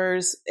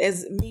entrepreneurs,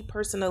 as me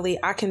personally,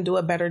 I can do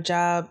a better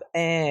job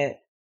at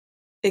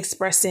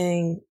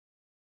expressing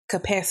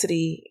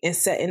capacity and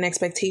setting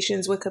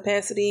expectations with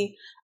capacity.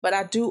 But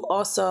I do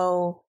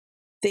also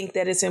think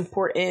that it's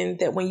important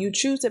that when you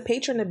choose to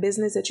patron a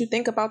business, that you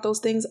think about those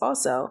things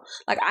also.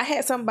 Like, I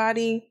had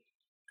somebody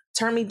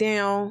turn me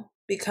down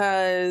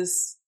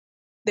because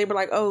they were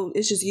like, oh,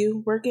 it's just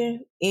you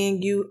working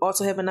and you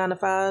also have a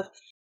 9-to-5.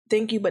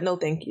 Thank you, but no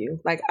thank you.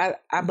 Like,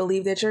 I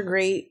believe that you're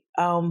great.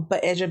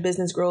 But as your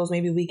business grows,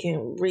 maybe we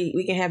can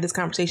have this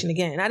conversation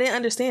again. And I didn't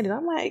understand it.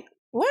 I'm like,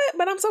 what?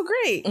 But I'm so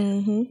great.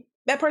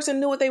 That person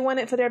knew what they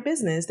wanted for their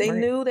business. They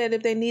knew that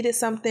if they needed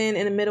something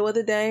in the middle of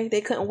the day, they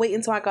couldn't wait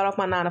until I got off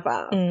my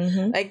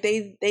 9-to-5. Like,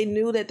 they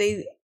knew that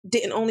they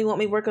didn't only want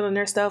me working on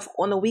their stuff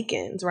on the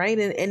weekends, right?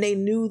 And they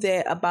knew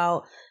that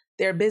about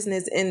their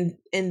business, and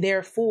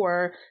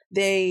therefore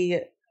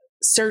they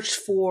searched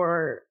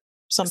for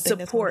something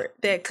support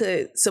that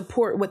could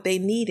support what they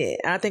needed.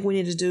 And I think we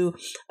need to do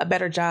a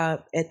better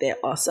job at that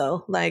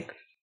also. Like,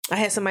 I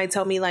had somebody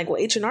tell me like,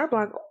 well, H&R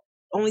Block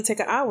only take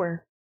an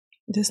hour.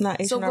 Just not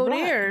H&R so go Block.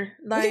 there.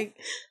 Like,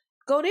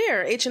 go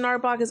there. H&R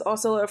Block is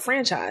also a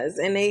franchise,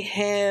 and they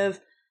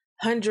have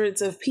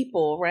hundreds of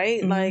people,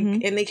 right? Like,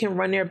 and they can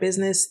run their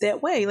business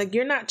that way. Like,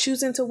 you're not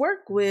choosing to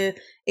work with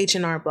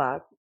H&R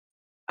Block.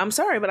 I'm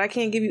sorry, but I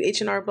can't give you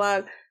H&R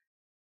Block.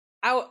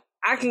 I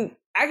can't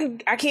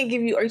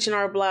give you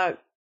H&R Block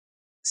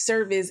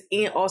service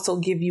and also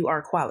give you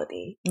our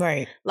quality.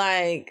 Right.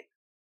 Like,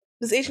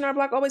 does H&R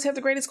Block always have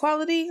the greatest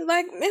quality?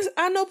 Like,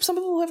 I know some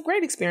people who have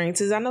great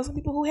experiences. I know some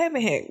people who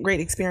haven't had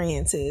great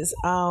experiences.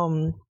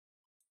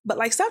 But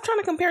like, stop trying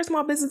to compare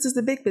small businesses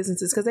to big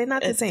businesses, because they're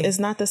not the same. It's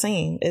not the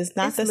same. It's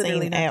not the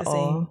same at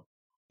all.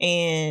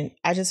 And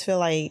I just feel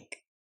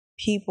like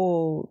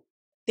people,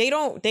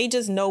 they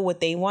just know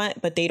what they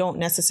want, but they don't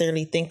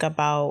necessarily think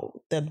about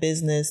the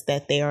business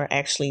that they are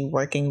actually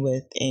working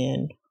with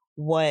and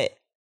what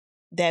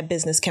that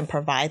business can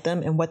provide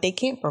them and what they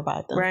can't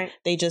provide them. Right.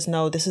 They just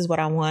know, this is what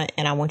I want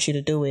and I want you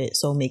to do it.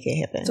 So make it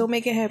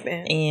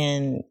happen.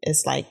 And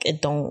it's like,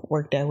 it don't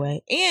work that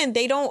way. And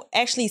they don't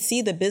actually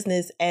see the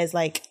business as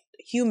like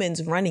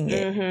humans running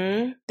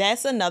it.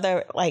 That's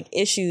another like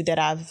issue that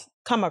I've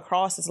come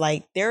across, is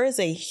like, there is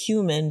a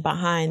human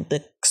behind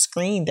the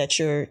screen that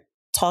you're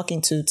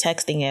talking to,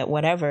 texting at,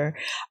 whatever.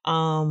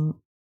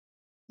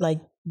 Like,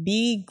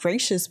 be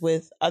gracious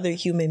with other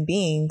human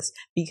beings,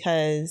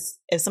 because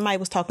if somebody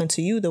was talking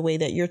to you the way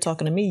that you're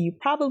talking to me, you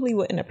probably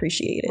wouldn't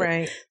appreciate it.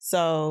 Right.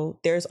 So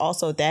there's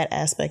also that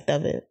aspect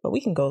of it. But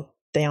we can go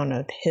down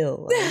a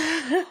hill,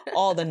 like,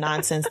 all the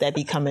nonsense that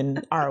be coming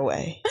our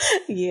way.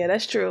 Yeah,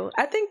 that's true.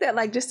 I think that,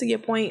 like, just to your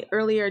point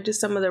earlier,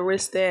 just some of the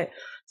risks that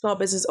small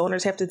business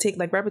owners have to take,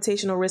 like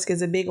reputational risk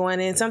is a big one,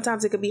 and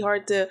sometimes it could be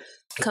hard to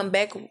come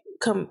back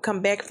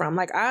from.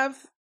 Like, I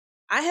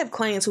have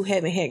clients who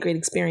haven't had great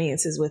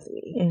experiences with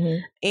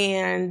me,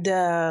 and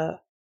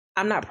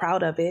I'm not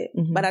proud of it,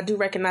 but I do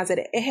recognize that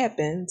it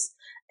happens.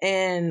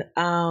 And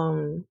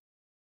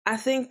I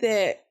think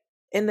that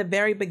in the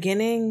very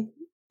beginning,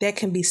 that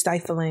can be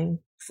stifling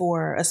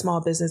for a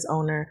small business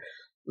owner.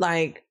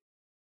 Like,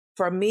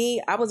 for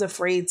me, I was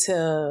afraid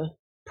to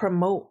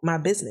promote my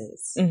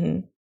business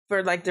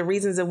for like the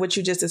reasons of what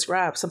you just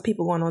described. Some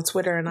people going on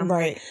Twitter, and I'm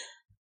like,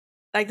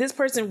 this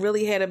person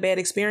really had a bad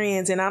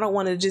experience, and I don't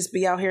want to just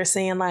be out here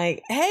saying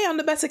like, hey, I'm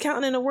the best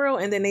accountant in the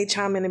world, and then they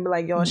chime in and be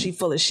like, yo, she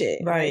full of shit.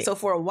 Right. So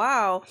for a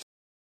while,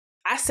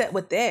 I sat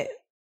with that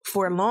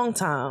for a long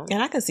time.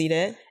 And I can see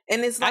that.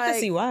 And it's like, I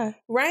can see why.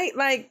 Right?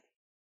 Like,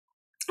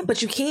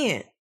 but you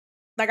can't.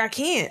 Like, I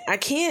can't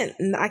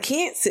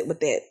sit with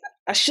that.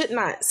 I should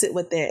not sit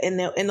with that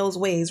in those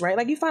ways, right?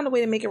 Like, you find a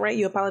way to make it right.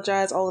 You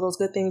apologize, all of those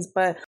good things.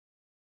 But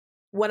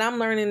what I'm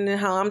learning and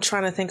how I'm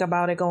trying to think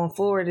about it going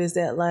forward is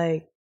that,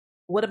 like,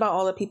 what about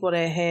all the people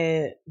that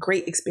had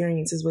great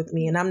experiences with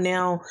me? And I'm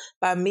now,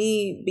 by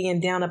me being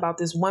down about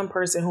this one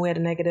person who had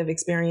a negative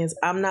experience,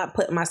 I'm not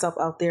putting myself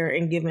out there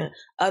and giving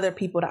other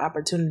people the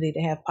opportunity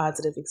to have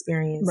positive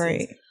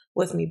experiences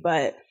with me.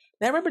 But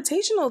that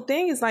reputational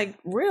thing is like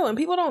real, and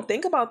people don't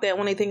think about that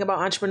when they think about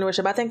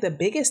entrepreneurship. I think the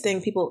biggest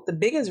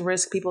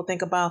risk people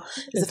think about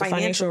is the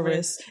financial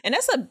risk. And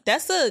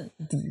that's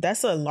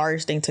a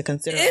large thing to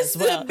consider. It's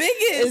as well. The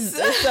biggest.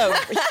 It's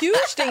a huge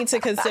thing to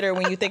consider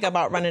when you think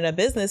about running a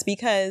business,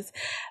 because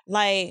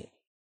like,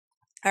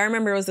 I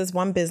remember it was this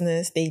one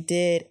business, they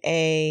did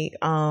a,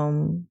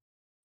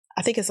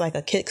 I think it's like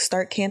a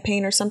Kickstart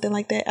campaign or something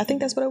like that. I think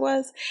that's what it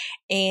was.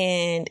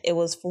 And it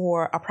was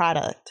for a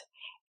product.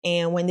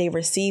 And when they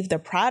received the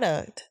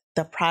product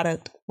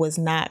was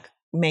not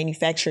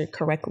manufactured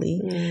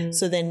correctly.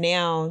 So then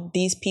now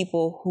these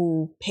people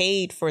who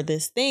paid for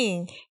this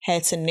thing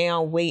had to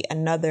now wait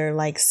another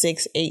like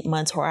 6-8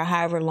 months or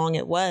however long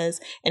it was.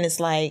 And it's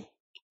like,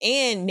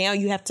 and now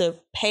you have to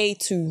pay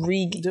to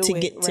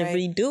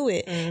redo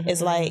it.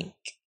 It's like,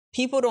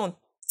 people don't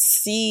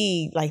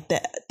see like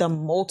the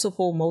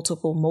multiple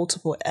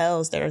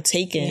L's that are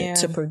taken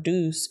to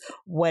produce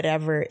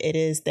whatever it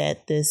is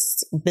that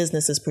this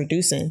business is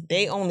producing.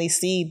 They only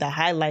see the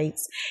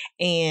highlights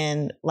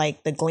and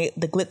like the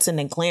glitz and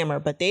the glamour,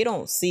 but they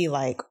don't see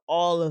like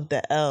all of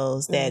the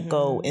L's that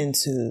go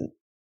into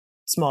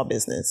small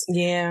business.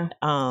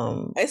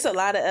 It's a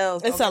lot of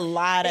L's. It's a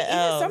lot of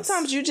L's.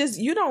 Sometimes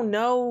you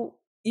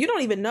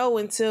don't even know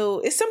until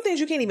it's some things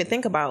you can't even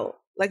think about.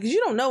 Like, you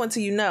don't know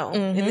until you know,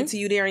 and until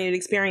you there and you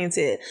experience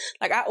it.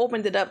 Like, I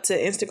opened it up to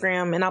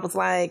Instagram and I was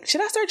like,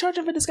 should I start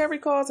charging for discovery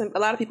calls? And a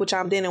lot of people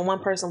chimed in, and one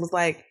person was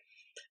like,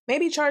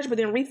 maybe charge, but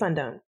then refund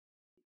them.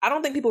 I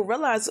don't think people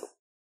realize,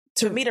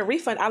 to me to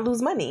refund, I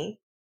lose money.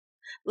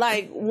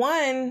 Like,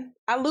 one,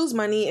 I lose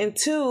money, and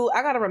two,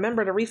 I got to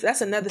remember to refund.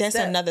 That's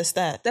another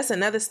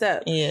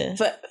step. Yeah.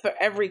 For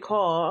every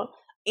call.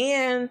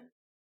 And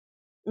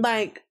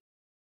like,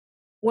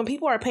 when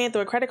people are paying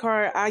through a credit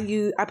card, I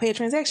pay a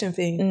transaction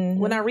fee.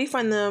 When I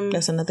refund them,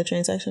 that's another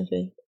transaction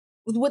fee.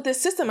 With the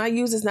system I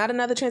use, is not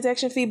another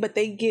transaction fee, but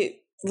they get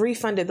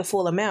refunded the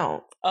full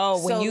amount.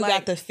 Oh, when you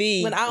got the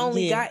fee. When I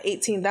only got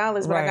 $18,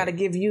 but I got to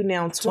give you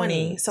now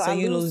 $20. So I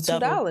lose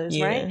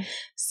 $2, right?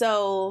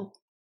 So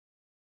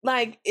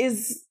like,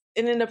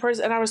 and then the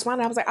person, and I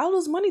responded, I was like, I'll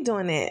lose money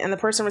doing that. And the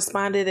person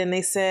responded and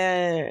they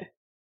said,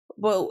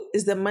 well,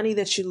 is the money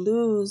that you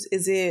lose,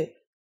 is it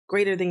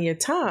greater than your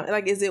time?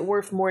 Like, is it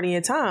worth more than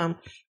your time?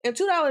 And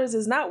 $2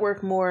 is not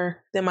worth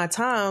more than my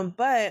time,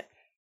 but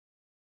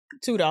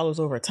 $2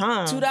 over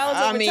time. $2 over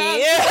time.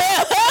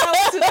 Yeah. $2.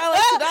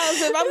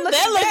 If I'm looking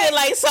that looking back,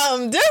 like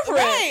something different.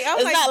 Right.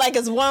 It's like, not like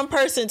it's one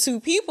person, two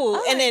people.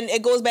 And then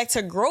it goes back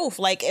to growth.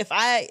 Like if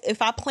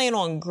I plan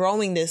on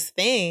growing this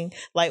thing,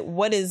 like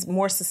what is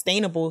more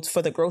sustainable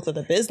for the growth of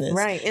the business?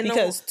 Right. And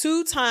because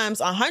 2 times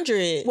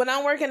 100. When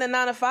I'm working a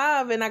 9 to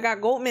 5 and I got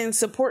Goldman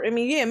supporting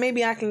me, yeah,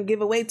 maybe I can give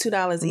away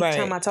 $2 each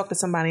time I talk to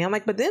somebody. I'm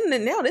like, but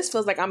then now this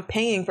feels like I'm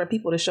paying for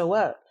people to show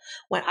up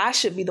when I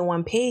should be the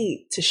one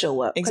paid to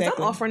show up. Because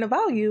I'm offering a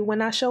value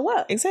when I show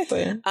up.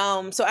 Exactly.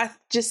 So I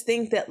just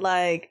think that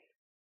like,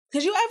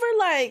 because you ever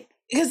like,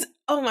 because,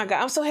 oh my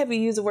God, I'm so happy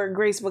you use the word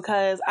grace,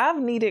 because I've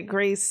needed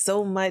grace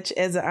so much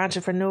as an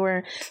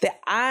entrepreneur that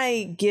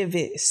I give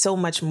it so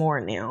much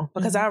more now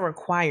because I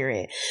require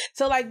it.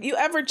 So like, you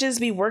ever just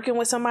be working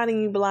with somebody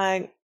and you be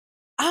like,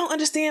 I don't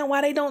understand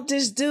why they don't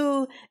just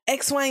do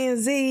X, Y, and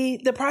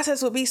Z. The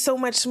process would be so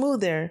much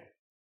smoother.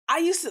 I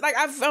used to, like,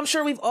 I'm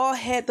sure we've all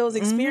had those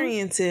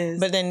experiences.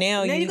 But then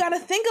now you got to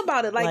think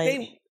about it.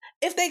 Like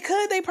if they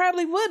could, they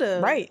probably would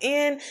have. Right.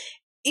 And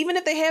even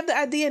if they have the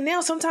idea now,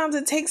 sometimes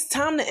it takes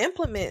time to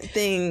implement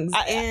things.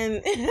 But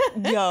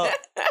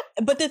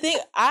the thing,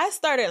 I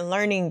started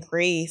learning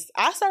grace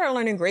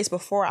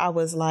before I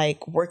was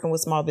like working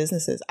with small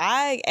businesses.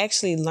 I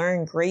actually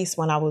learned grace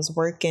when I was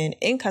working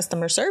in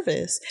customer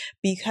service,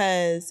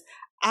 because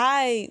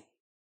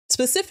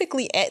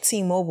specifically at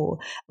T-Mobile,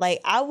 like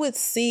I would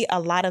see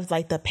a lot of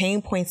like the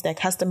pain points that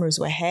customers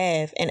would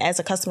have. And as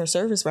a customer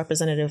service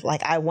representative,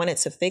 like I wanted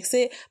to fix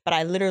it, but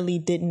I literally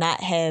did not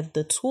have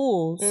the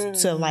tools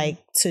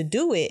to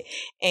do it.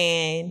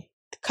 And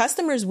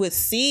customers would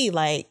see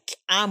like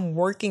I'm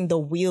working the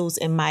wheels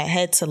in my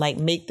head to like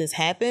make this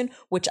happen,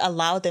 which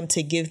allowed them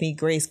to give me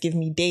grace, give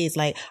me days.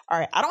 Like, all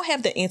right, I don't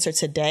have the answer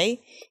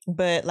today,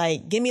 but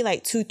like, give me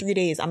like 2-3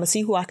 days. I'm gonna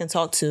see who I can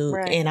talk to,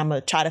 and I'm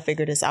gonna try to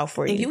figure this out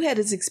for you. And you had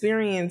this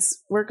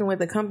experience working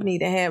with a company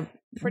that had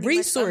pretty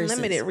much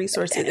unlimited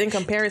resources in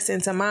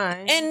comparison to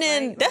mine. And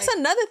then that's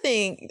another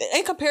thing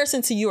in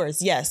comparison to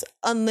yours. Yes,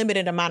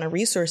 unlimited amount of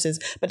resources,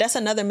 but that's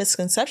another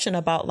misconception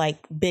about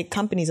like big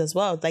companies as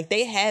well. Like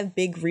they have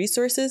big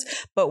resources,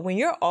 but when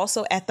you're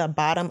also at the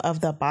bottom of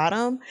the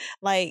bottom,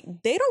 like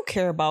they don't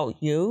care about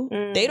you.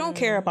 They don't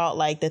care about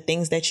like the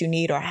things that you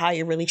need or how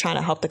you're really trying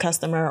to help the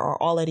customer or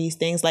all of these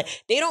things. Like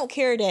they don't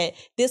care that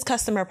this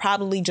customer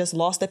probably just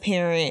lost a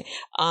parent.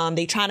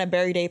 They trying to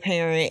bury their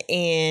parent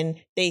and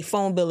their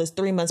phone bill is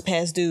 3 months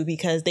past due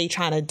because they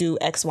trying to do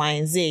X, Y,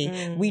 and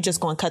Z. We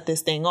just gonna cut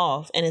this thing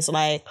off. And it's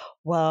like,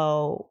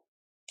 well,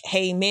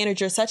 hey,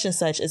 manager such and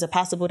such, is it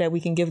possible that we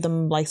can give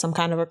them like some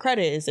kind of a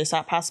credit? Is it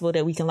possible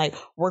that we can like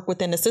work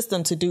within the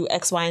system to do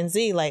X, Y, and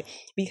Z? Like,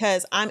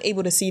 because I'm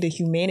able to see the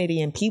humanity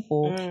in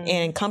people,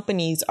 and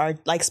companies are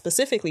like,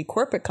 specifically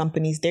corporate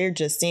companies, they're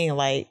just seeing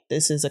like,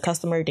 this is a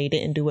customer, they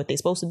didn't do what they're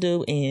supposed to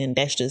do, and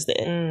that's just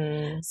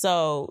it.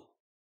 So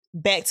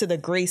back to the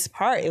grace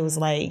part, it was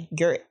like,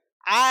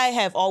 I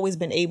have always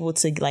been able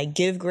to like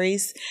give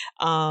grace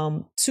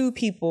to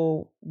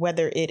people,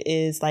 whether it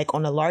is like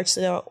on a large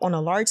scale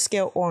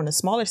or on a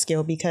smaller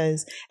scale,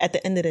 because at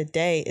the end of the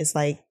day, it's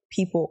like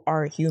people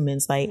are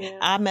humans. Like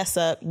I mess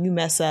up, you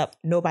mess up,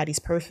 nobody's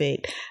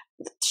perfect.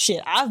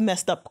 Shit, I've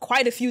messed up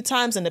quite a few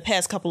times in the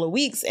past couple of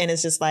weeks, and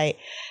it's just like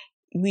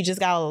we just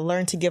gotta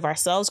learn to give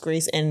ourselves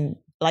grace. And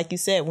like you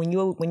said, when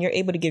you're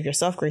able to give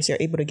yourself grace, you're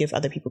able to give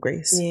other people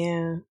grace.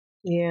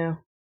 Yeah,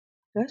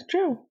 that's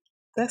true.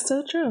 That's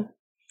so true.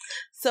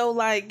 So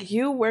like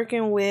you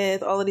working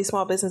with all of these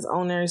small business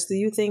owners, do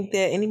you think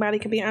that anybody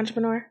can be an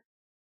entrepreneur?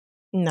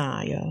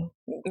 Nah, yo.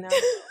 No.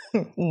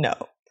 No.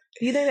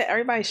 You think that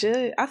everybody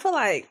should? I feel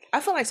like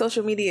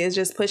social media is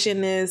just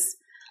pushing this.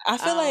 I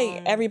feel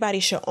like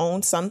everybody should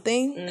own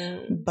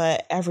something,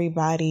 but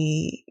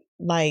everybody,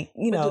 like,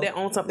 you know, do they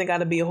own something got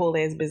to be a whole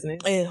ass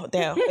business?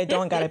 It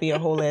don't got to be a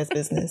whole ass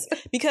business,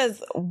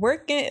 because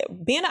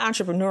being an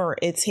entrepreneur,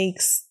 it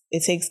takes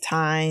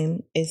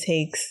time, it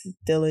takes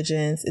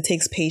diligence, it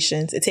takes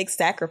patience, it takes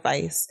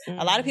sacrifice.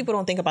 A lot of people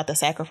don't think about the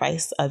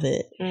sacrifice of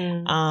it.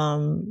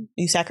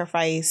 You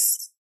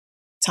sacrifice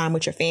time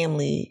with your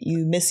family,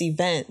 you miss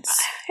events.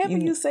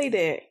 You say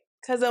that,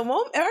 because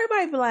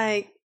everybody be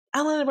like,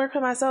 I want to work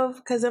for myself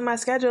because then my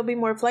schedule will be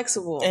more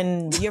flexible.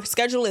 And your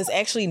schedule is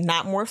actually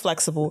not more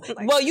flexible.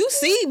 Like, well, you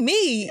see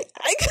me.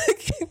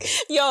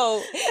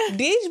 Yo,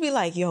 Deej be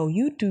like, yo,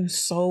 you do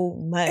so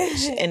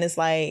much. And it's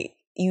like,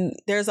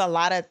 there's a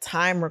lot of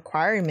time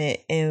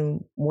requirement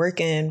in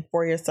working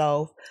for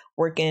yourself,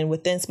 working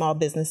within small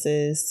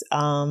businesses.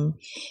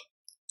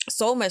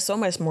 So much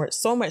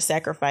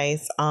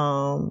sacrifice.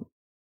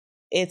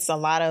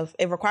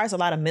 It requires a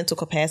lot of mental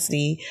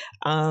capacity.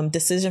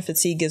 Decision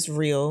fatigue is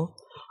real.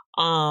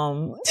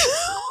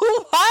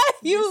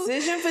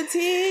 Decision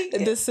fatigue?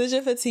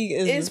 Decision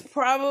fatigue is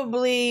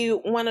probably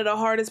one of the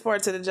hardest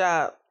parts of the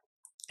job.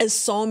 it's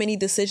so many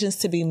decisions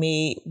to be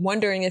made,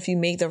 wondering if you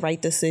make the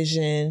right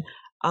decision,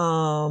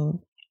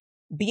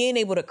 being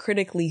able to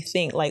critically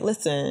think, like,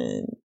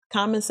 listen,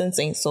 common sense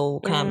ain't so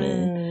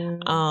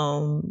common.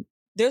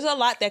 There's a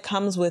lot that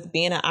comes with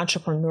being an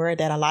entrepreneur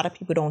that a lot of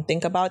people don't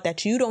think about,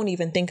 that you don't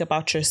even think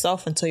about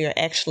yourself until you're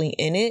actually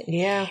in it.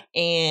 Yeah.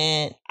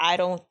 And I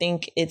don't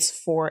think it's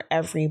for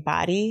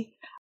everybody.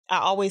 I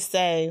always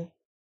say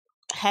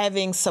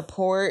having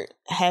support,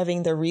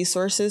 having the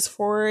resources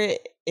for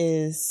it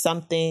is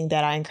something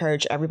that I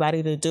encourage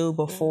everybody to do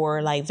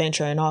before like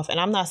venturing off.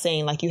 And I'm not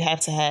saying like you have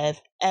to have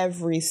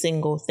every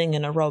single thing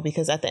in a row,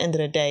 because at the end of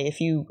the day,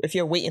 if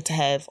you're waiting to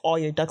have all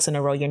your ducks in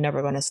a row, you're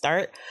never going to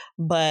start.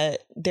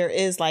 But there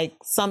is like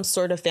some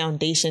sort of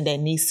foundation that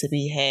needs to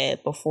be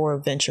had before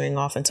venturing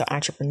off into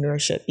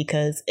entrepreneurship,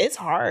 because it's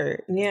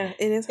hard. Yeah,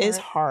 it is hard. It's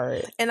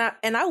hard.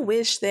 And I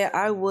wish that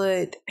I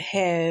would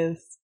have,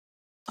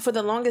 for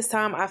the longest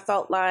time, I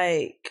felt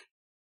like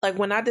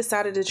when I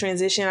decided to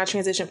transition, I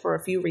transitioned for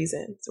a few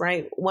reasons,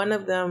 right? One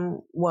of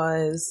them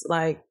was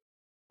like,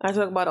 I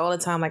talk about it all the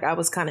time, like I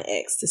was kind of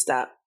asked to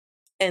stop.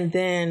 And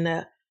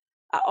then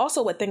I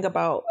also would think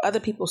about other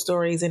people's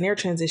stories and their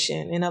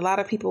transition. And a lot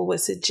of people would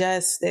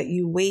suggest that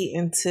you wait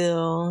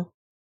until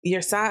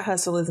your side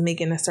hustle is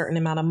making a certain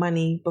amount of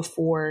money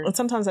before. And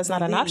sometimes that's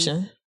not an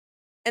option.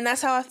 And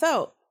that's how I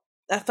felt.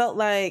 I felt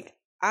like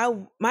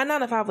my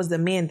 9 to 5 was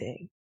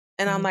demanding.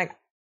 And I'm like,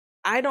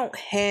 I don't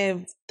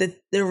have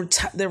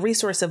the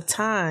resource of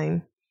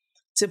time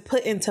to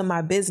put into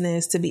my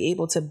business to be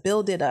able to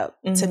build it up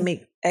to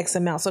make X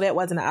amount. So that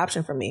wasn't an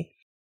option for me.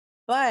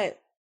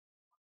 But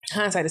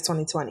hindsight is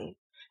 2020.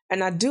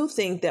 And I do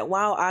think that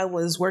while I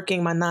was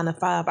working my 9 to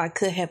 5, I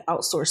could have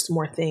outsourced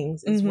more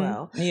things as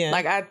well. Yeah.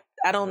 Like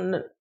I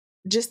don't,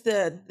 just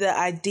the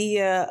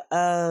idea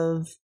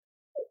of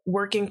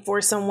working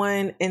for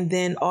someone and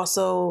then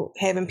also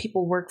having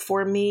people work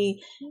for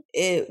me,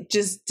 it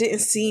just didn't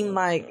seem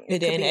like it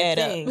didn't add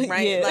up,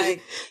 right? Yeah.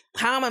 Like,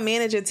 how am I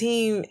manage a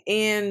team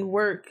and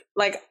work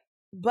like?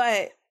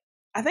 But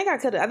I think I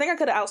could have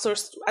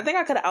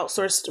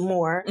outsourced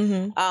more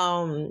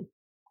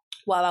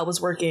while I was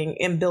working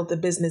and built the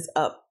business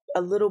up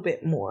a little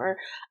bit more.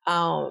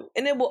 And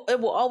it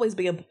will always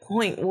be a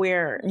point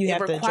where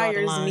it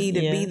requires me to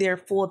be there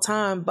full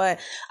time. But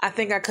I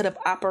think I could have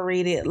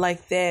operated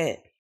like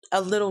that a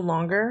little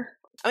longer.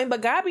 I mean,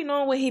 but God be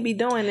knowing what he be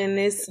doing, and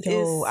I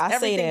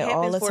say that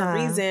all the time for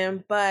a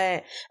reason.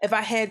 But if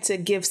I had to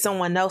give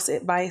someone else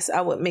advice,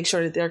 I would make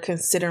sure that they're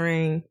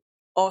considering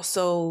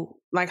also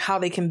like how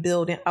they can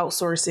build and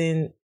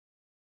outsourcing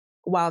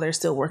while they're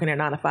still working their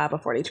 9 to 5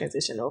 before they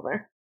transition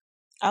over.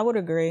 I would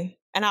agree.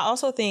 And I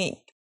also think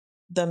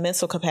the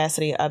mental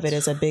capacity of it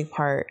is a big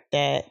part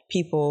that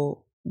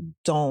people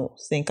don't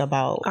think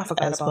about. I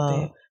forgot about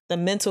that. The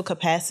mental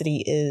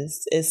capacity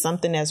is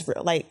something that's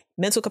real. Like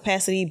mental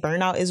capacity,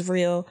 burnout is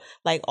real.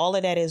 Like all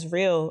of that is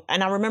real.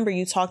 And I remember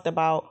you talked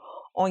about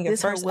on your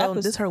first episode.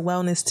 This is her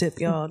wellness tip,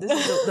 y'all. This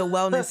is the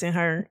wellness in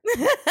her.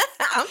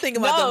 I'm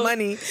thinking about the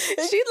money.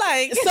 She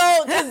like,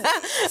 so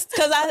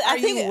because I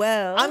think you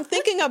well? I'm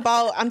thinking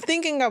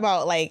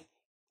about like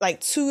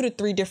 2 to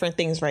 3 different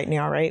things right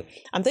now, right?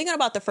 I'm thinking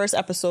about the first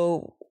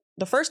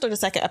or the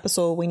second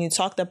episode when you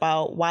talked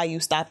about why you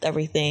stopped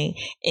everything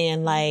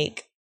and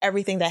like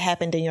everything that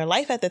happened in your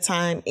life at the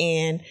time,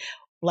 and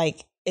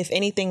like if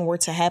anything were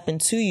to happen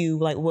to you,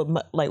 like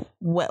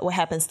what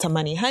happens to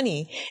Money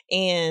Honey.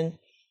 And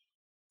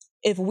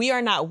if we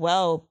are not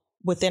well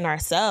within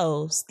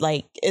ourselves,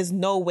 like is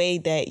no way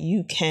that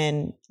you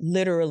can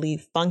literally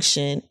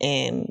function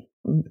and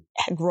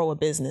grow a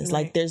business.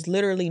 Right. Like there's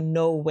literally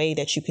no way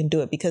that you can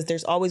do it, because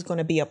there's always going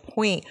to be a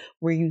point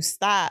where you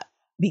stop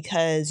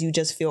because you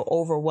just feel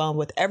overwhelmed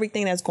with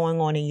everything that's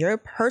going on in your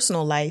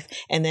personal life,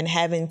 and then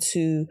having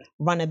to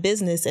run a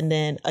business, and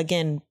then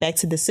again back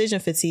to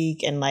decision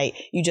fatigue, and like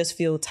you just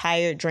feel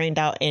tired, drained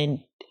out. And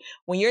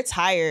when you're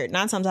tired,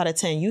 9 times out of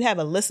 10, you have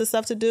a list of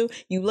stuff to do.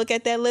 You look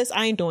at that list.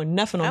 I ain't doing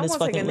nothing on this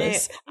fucking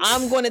list.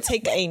 I'm going to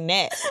take a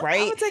nap, right?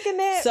 I'm going to take a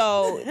nap.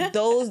 So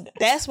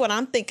that's what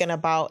I'm thinking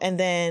about. And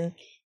then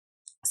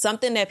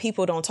something that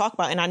people don't talk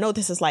about, and I know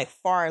this is like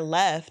far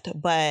left,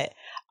 but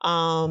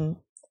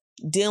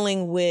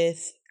dealing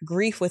with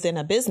grief within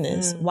a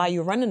business while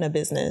you're running a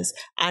business.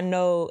 I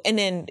know, and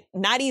then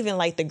not even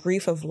like the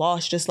grief of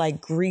loss, just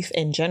like grief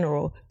in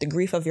general, the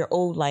grief of your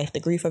old life, the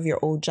grief of your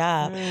old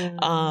job,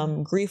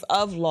 grief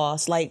of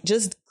loss, like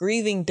just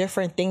grieving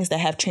different things that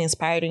have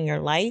transpired in your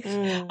life.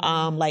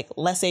 Like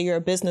let's say you're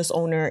a business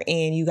owner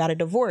and you got a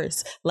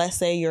divorce. Let's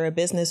say you're a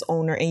business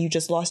owner and you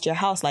just lost your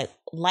house. Like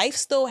life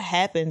still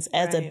happens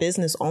as a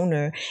business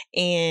owner,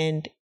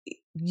 and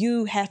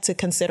you have to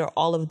consider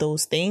all of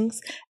those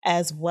things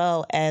as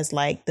well as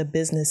like the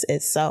business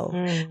itself.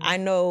 I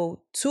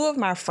know 2 of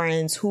my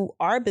friends who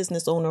are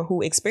business owner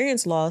who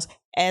experience loss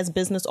as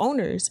business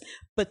owners,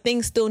 but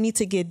things still need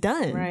to get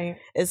done. Right.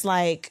 It's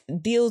like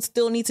deals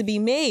still need to be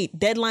made.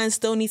 Deadlines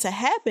still need to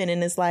happen.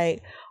 And it's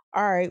like,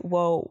 all right,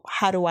 well,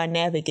 how do I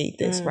navigate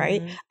this,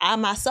 right? I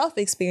myself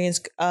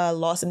experienced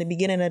loss in the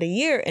beginning of the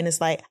year, and it's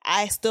like,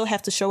 I still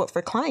have to show up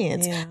for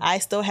clients. Yeah. I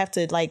still have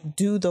to like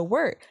do the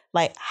work.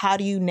 Like, how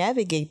do you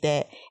navigate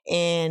that?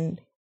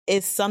 And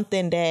it's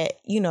something that,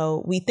 you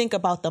know, we think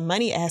about the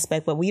money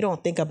aspect, but we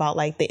don't think about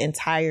like the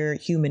entire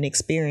human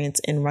experience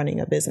in running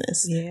a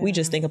business. Yeah. We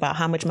just think about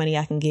how much money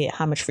I can get,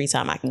 how much free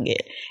time I can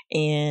get.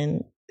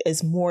 And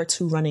it's more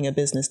to running a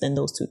business than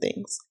those two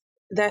things.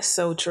 That's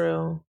so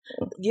true.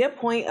 Your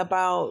point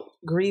about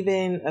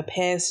grieving a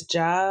past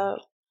job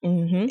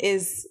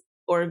is,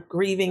 or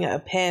grieving a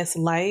past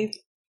life,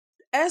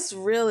 that's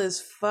real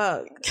as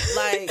fuck.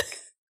 Like,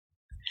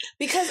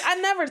 because I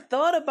never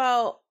thought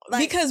about,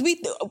 like, because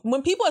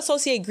when people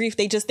associate grief,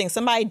 they just think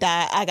somebody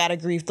died, I gotta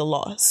grieve the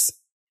loss.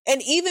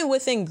 And even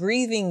within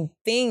grieving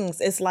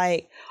things, it's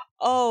like,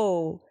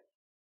 oh,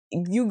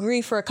 you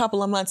grieve for a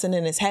couple of months and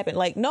then it's happened.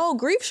 Like, no,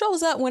 grief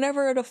shows up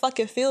whenever the fuck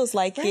it feels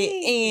like it.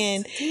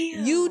 And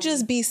you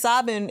just be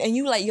sobbing and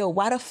you like, yo,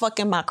 why the fuck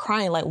am I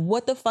crying? Like,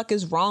 what the fuck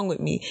is wrong with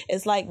me?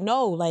 It's like,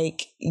 no,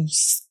 like,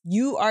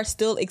 you are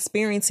still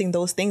experiencing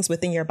those things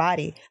within your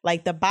body.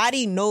 Like, the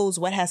body knows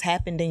what has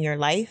happened in your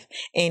life.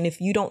 And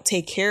if you don't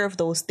take care of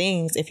those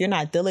things, if you're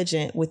not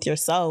diligent with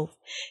yourself,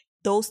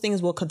 those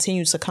things will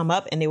continue to come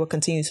up and they will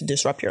continue to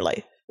disrupt your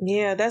life.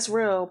 Yeah, that's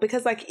real.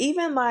 Because like,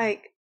 even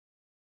like,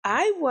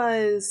 I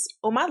was,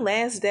 on my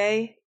last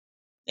day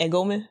at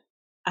Goldman,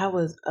 I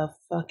was a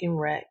fucking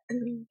wreck.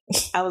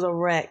 I was a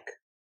wreck.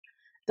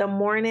 The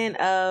morning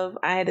of,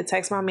 I had to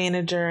text my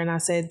manager and I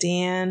said,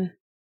 Dan,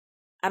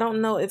 I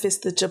don't know if it's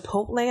the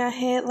Chipotle I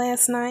had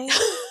last night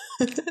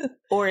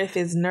or if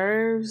it's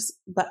nerves,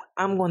 but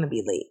I'm going to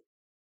be late.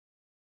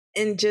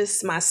 And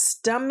just my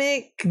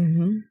stomach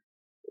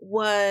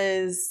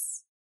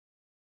was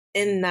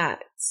in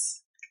knots.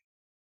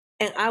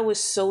 And I was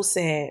so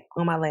sad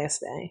on my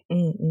last day.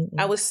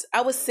 I was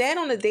sad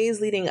on the days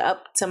leading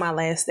up to my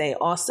last day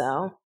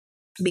also,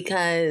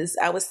 because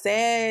I was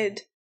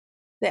sad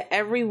that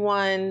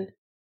everyone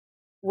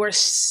were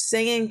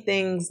saying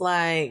things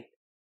like,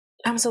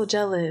 I'm so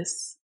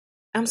jealous.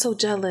 I'm so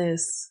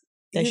jealous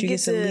that you get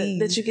to leave.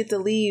 That you get to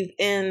leave.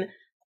 And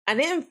I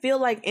didn't feel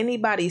like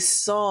anybody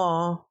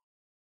saw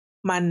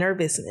my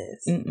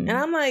nervousness. And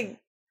I'm like,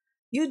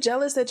 you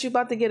jealous that you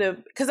about to get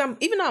because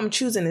even though I'm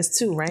choosing this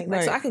too, right?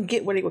 Like, so I can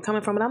get where they were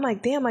coming from. And I'm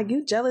like, damn, like,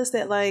 you jealous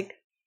that like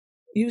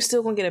you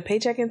still gonna get a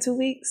paycheck in 2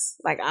 weeks?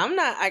 Like, I'm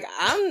not, like,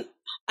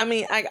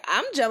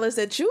 I'm jealous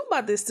that you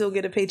about to still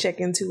get a paycheck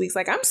in 2 weeks.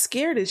 Like, I'm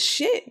scared as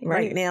shit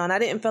right now. And I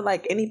didn't feel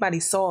like anybody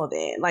saw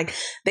that. Like,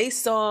 they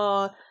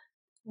saw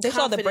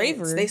the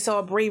bravery. They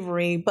saw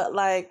bravery, but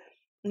like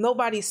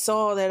nobody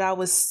saw that I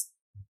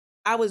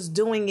was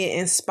doing it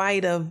in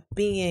spite of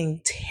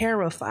being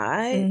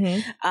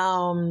terrified.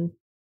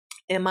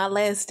 In my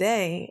last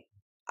day,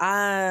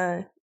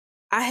 I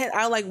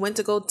like went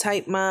to go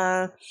type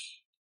my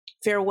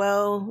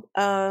farewell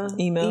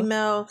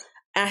email.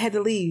 I had to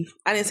leave.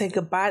 I didn't say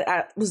goodbye.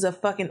 I was a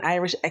fucking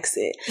Irish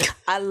exit.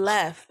 I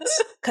left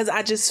because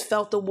I just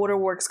felt the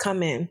waterworks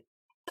come in,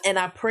 and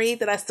I prayed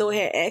that I still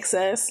had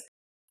access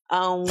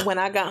when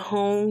I got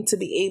home to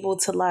be able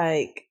to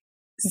like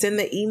send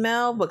the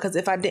email, because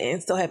if I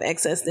didn't still have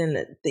access, then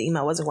the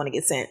email wasn't going to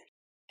get sent.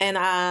 And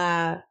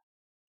I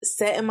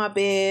sat in my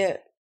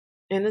bed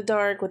in the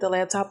dark with the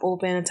laptop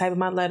open and typing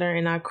my letter,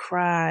 and I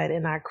cried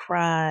and I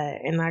cried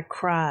and I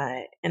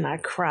cried and I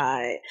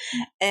cried.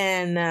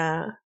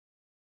 And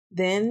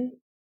then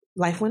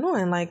life went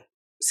on. Like,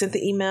 sent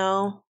the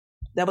email,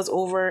 that was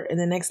over, and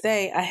the next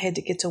day I had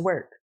to get to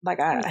work. Like,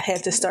 I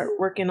had to start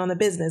working on the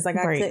business. Like,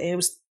 I couldn't, it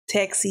was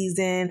tax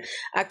season.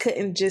 I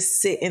couldn't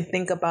just sit and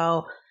think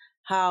about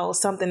how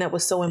something that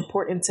was so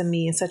important to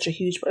me and such a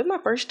huge, it was my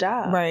first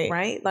job,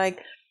 right?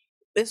 Like,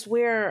 it's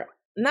where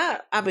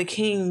not I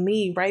became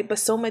me, right? But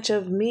so much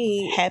of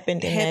me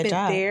happened that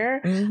job.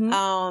 There.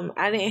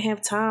 I didn't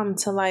have time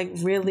to like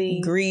really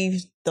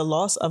grieve the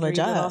loss of a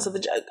job. The loss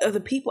of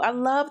the people. I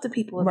love the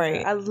people.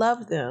 Right. I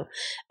love them.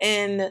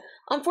 And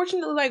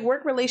unfortunately, like,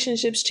 work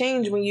relationships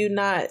change when you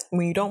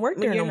don't work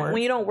there anymore.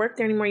 When you don't work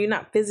there anymore, you're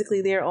not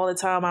physically there all the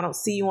time. I don't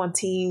see you on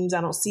Teams. I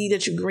don't see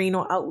that you're green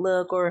on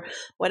Outlook or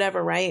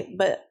whatever, right?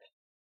 But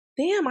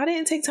damn, I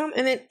didn't take time.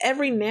 And then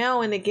every now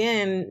and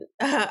again,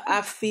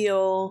 I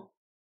feel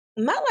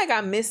not like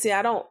I miss it.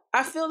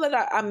 I feel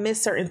that I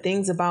miss certain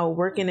things about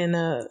working in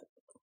a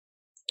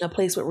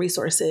place with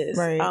resources.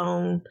 Right.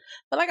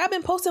 But like, I've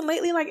been posting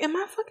lately, like, am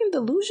I fucking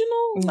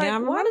delusional? Like, yeah,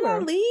 why did I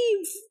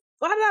leave?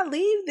 Why did I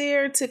leave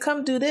there to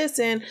come do this?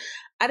 And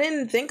I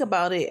didn't think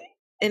about it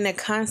in the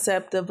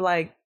concept of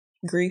like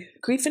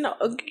grieving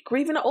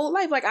the old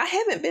life. Like, I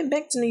haven't been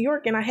back to New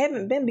York, and I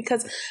haven't been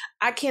because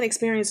I can't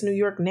experience New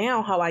York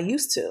now how I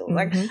used to.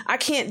 Like, I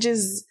can't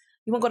just,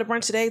 you want to go to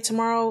brunch today,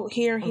 tomorrow,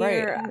 here,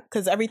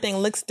 because everything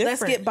looks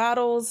different. Let's get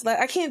bottles. Like,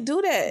 I can't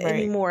do that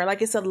anymore.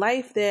 Like, it's a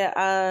life that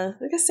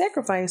like a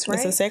sacrifice, right?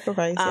 It's a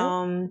sacrifice.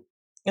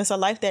 It's a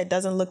life that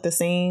doesn't look the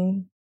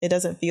same. It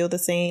doesn't feel the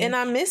same, and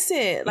I miss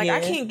it. Like,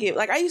 I can't give.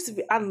 Like, I used to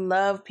be. I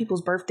love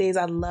people's birthdays.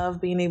 I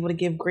love being able to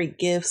give great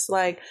gifts.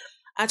 Like,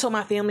 I told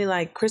my family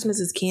like Christmas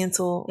is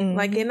canceled. Mhm.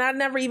 Like, and I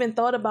never even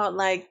thought about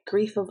like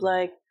grief of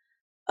like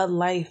a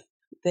life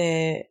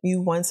that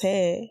you once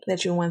had.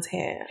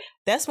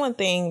 That's one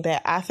thing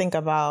that I think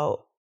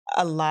about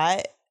a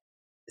lot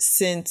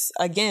since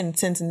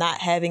not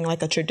having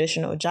like a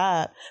traditional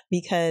job,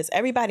 because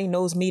everybody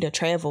knows me to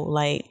travel.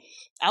 Like,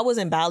 I was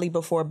in Bali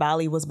before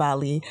Bali was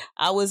Bali.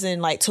 I was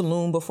in like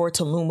Tulum before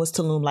Tulum was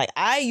Tulum. Like,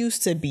 I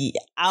used to be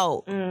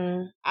out.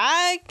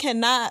 I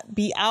cannot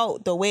be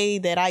out the way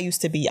that I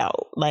used to be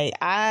out. Like,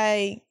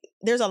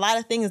 there's a lot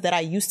of things that I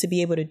used to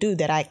be able to do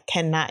that I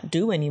cannot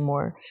do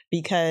anymore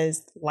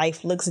because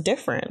life looks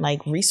different.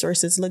 Like,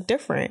 resources look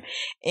different.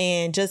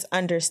 And just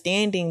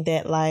understanding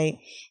that, like,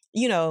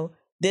 you know,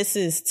 this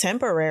is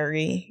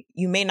temporary.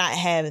 You may not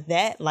have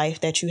that life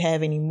that you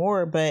have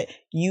anymore, but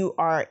you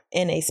are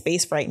in a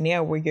space right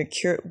now where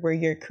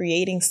you're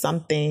creating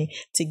something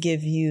to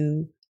give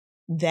you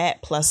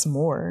that plus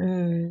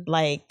more.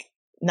 Like,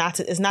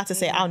 it's not to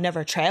say I'll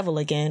never travel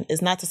again.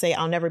 It's not to say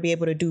I'll never be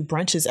able to do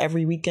brunches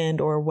every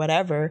weekend or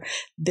whatever.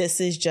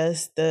 This is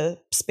just the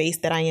space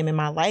that I am in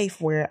my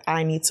life where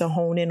I need to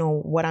hone in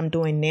on what I'm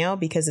doing now,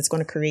 because it's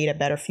going to create a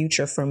better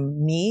future for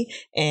me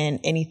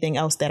and anything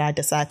else that I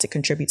decide to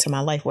contribute to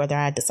my life, whether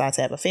I decide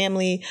to have a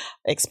family,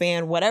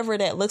 expand, whatever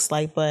that looks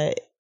like,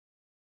 but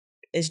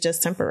it's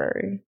just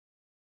temporary.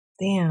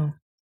 Damn.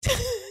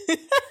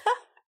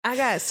 I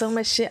got so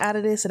much shit out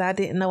of this that I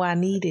didn't know I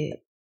needed.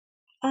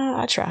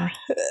 I try.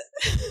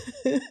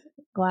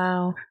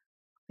 Wow.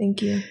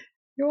 Thank you.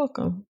 You're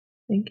welcome.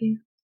 Thank you.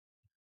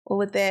 Well,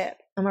 with that,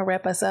 I'm going to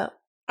wrap us up.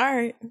 All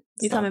right.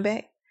 You coming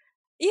back?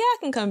 Yeah, I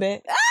can come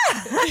back.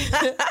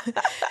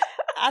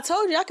 I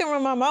told you I can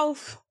run my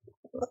mouth.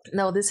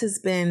 No, this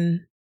has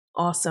been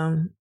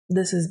awesome.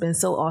 This has been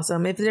so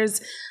awesome. If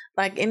there's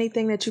like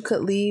anything that you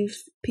could leave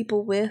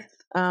people with,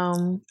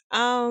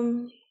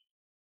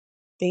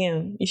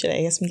 damn, you should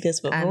have asked me this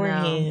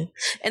beforehand.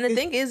 And the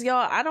thing is,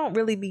 y'all, I don't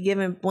really be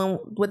giving,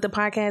 with the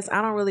podcast,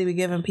 I don't really be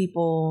giving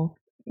people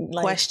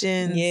like,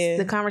 questions. Yeah.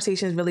 The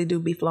conversations really do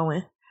be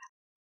flowing.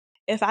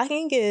 If I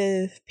can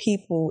give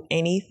people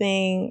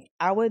anything,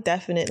 I would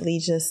definitely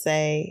just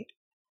say,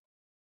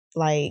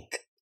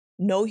 like,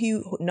 know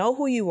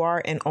who you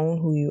are and own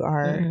who you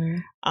are,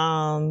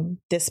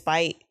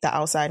 despite the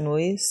outside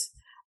noise.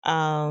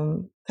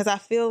 Because I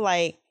feel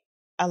like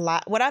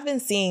what I've been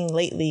seeing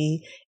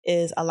lately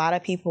is a lot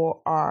of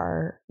people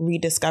are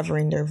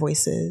rediscovering their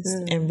voices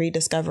and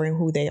rediscovering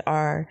who they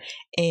are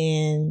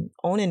and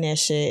owning that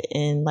shit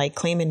and like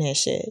claiming that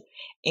shit.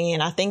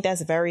 And I think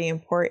that's very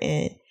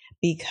important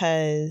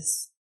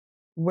because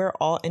we're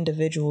all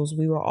individuals.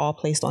 We were all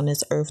placed on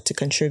this earth to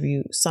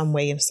contribute some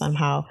way and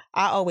somehow.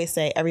 I always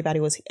say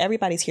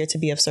everybody's here to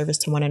be of service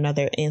to one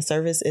another, and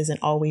service isn't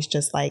always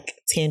just like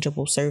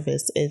tangible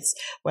service. It's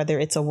whether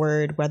it's a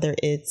word, whether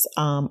it's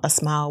a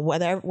smile,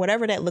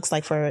 whatever that looks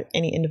like for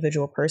any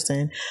individual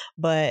person.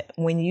 But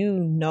when you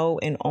know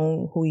and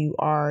own who you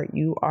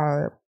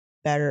are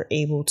better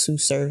able to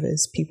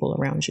service people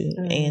around you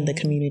and the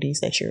communities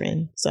that you're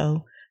in.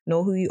 So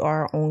know who you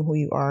are, own who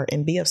you are,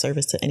 and be of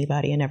service to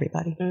anybody and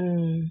everybody.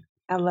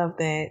 I love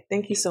that.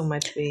 Thank you so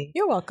much, B.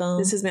 You're welcome.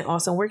 This has been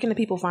awesome. Where can the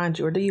people find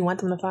you, or do you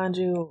want them to find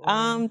you?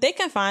 They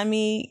can find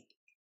me.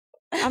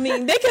 I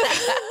mean, they can.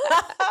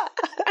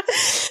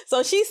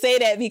 So she say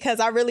that because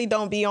I really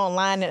don't be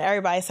online, and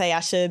everybody say I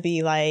should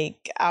be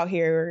like out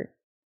here,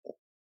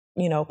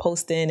 you know,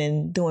 posting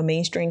and doing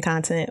mainstream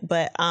content.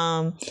 But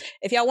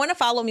if y'all want to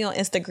follow me on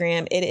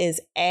Instagram, it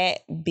is at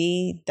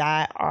b.roseau,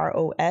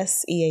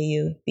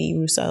 B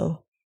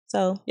Roseau.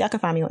 So y'all can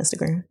find me on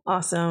Instagram.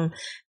 Awesome.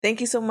 Thank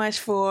you so much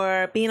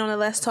for being on the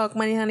Let's Talk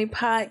Money Honey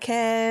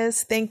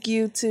podcast. Thank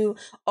you to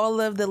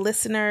all of the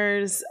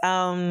listeners.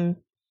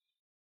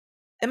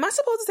 Am I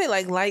supposed to say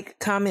like,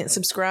 comment,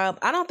 subscribe?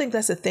 I don't think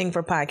that's a thing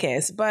for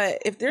podcasts, but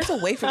if there's a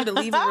way for you to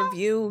leave a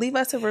review, leave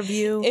us a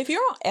review. If you're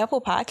on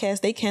Apple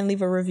Podcasts, they can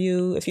leave a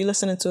review. If you're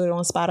listening to it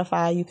on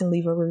Spotify, you can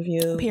leave a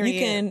review. Period.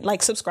 You can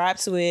like subscribe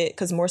to it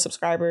because more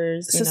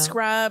subscribers.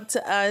 Subscribe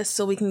to us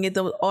so we can get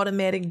the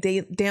automatic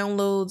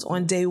downloads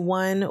on day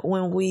one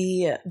when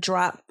we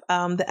drop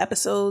the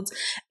episodes.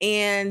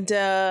 And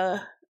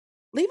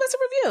leave us a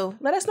review.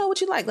 Let us know what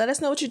you like. Let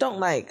us know what you don't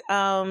like.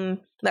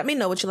 Let me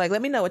know what you like.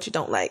 Let me know what you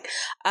don't like.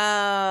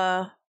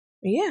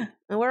 Yeah.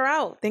 And we're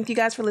out. Thank you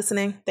guys for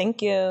listening.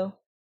 Thank you.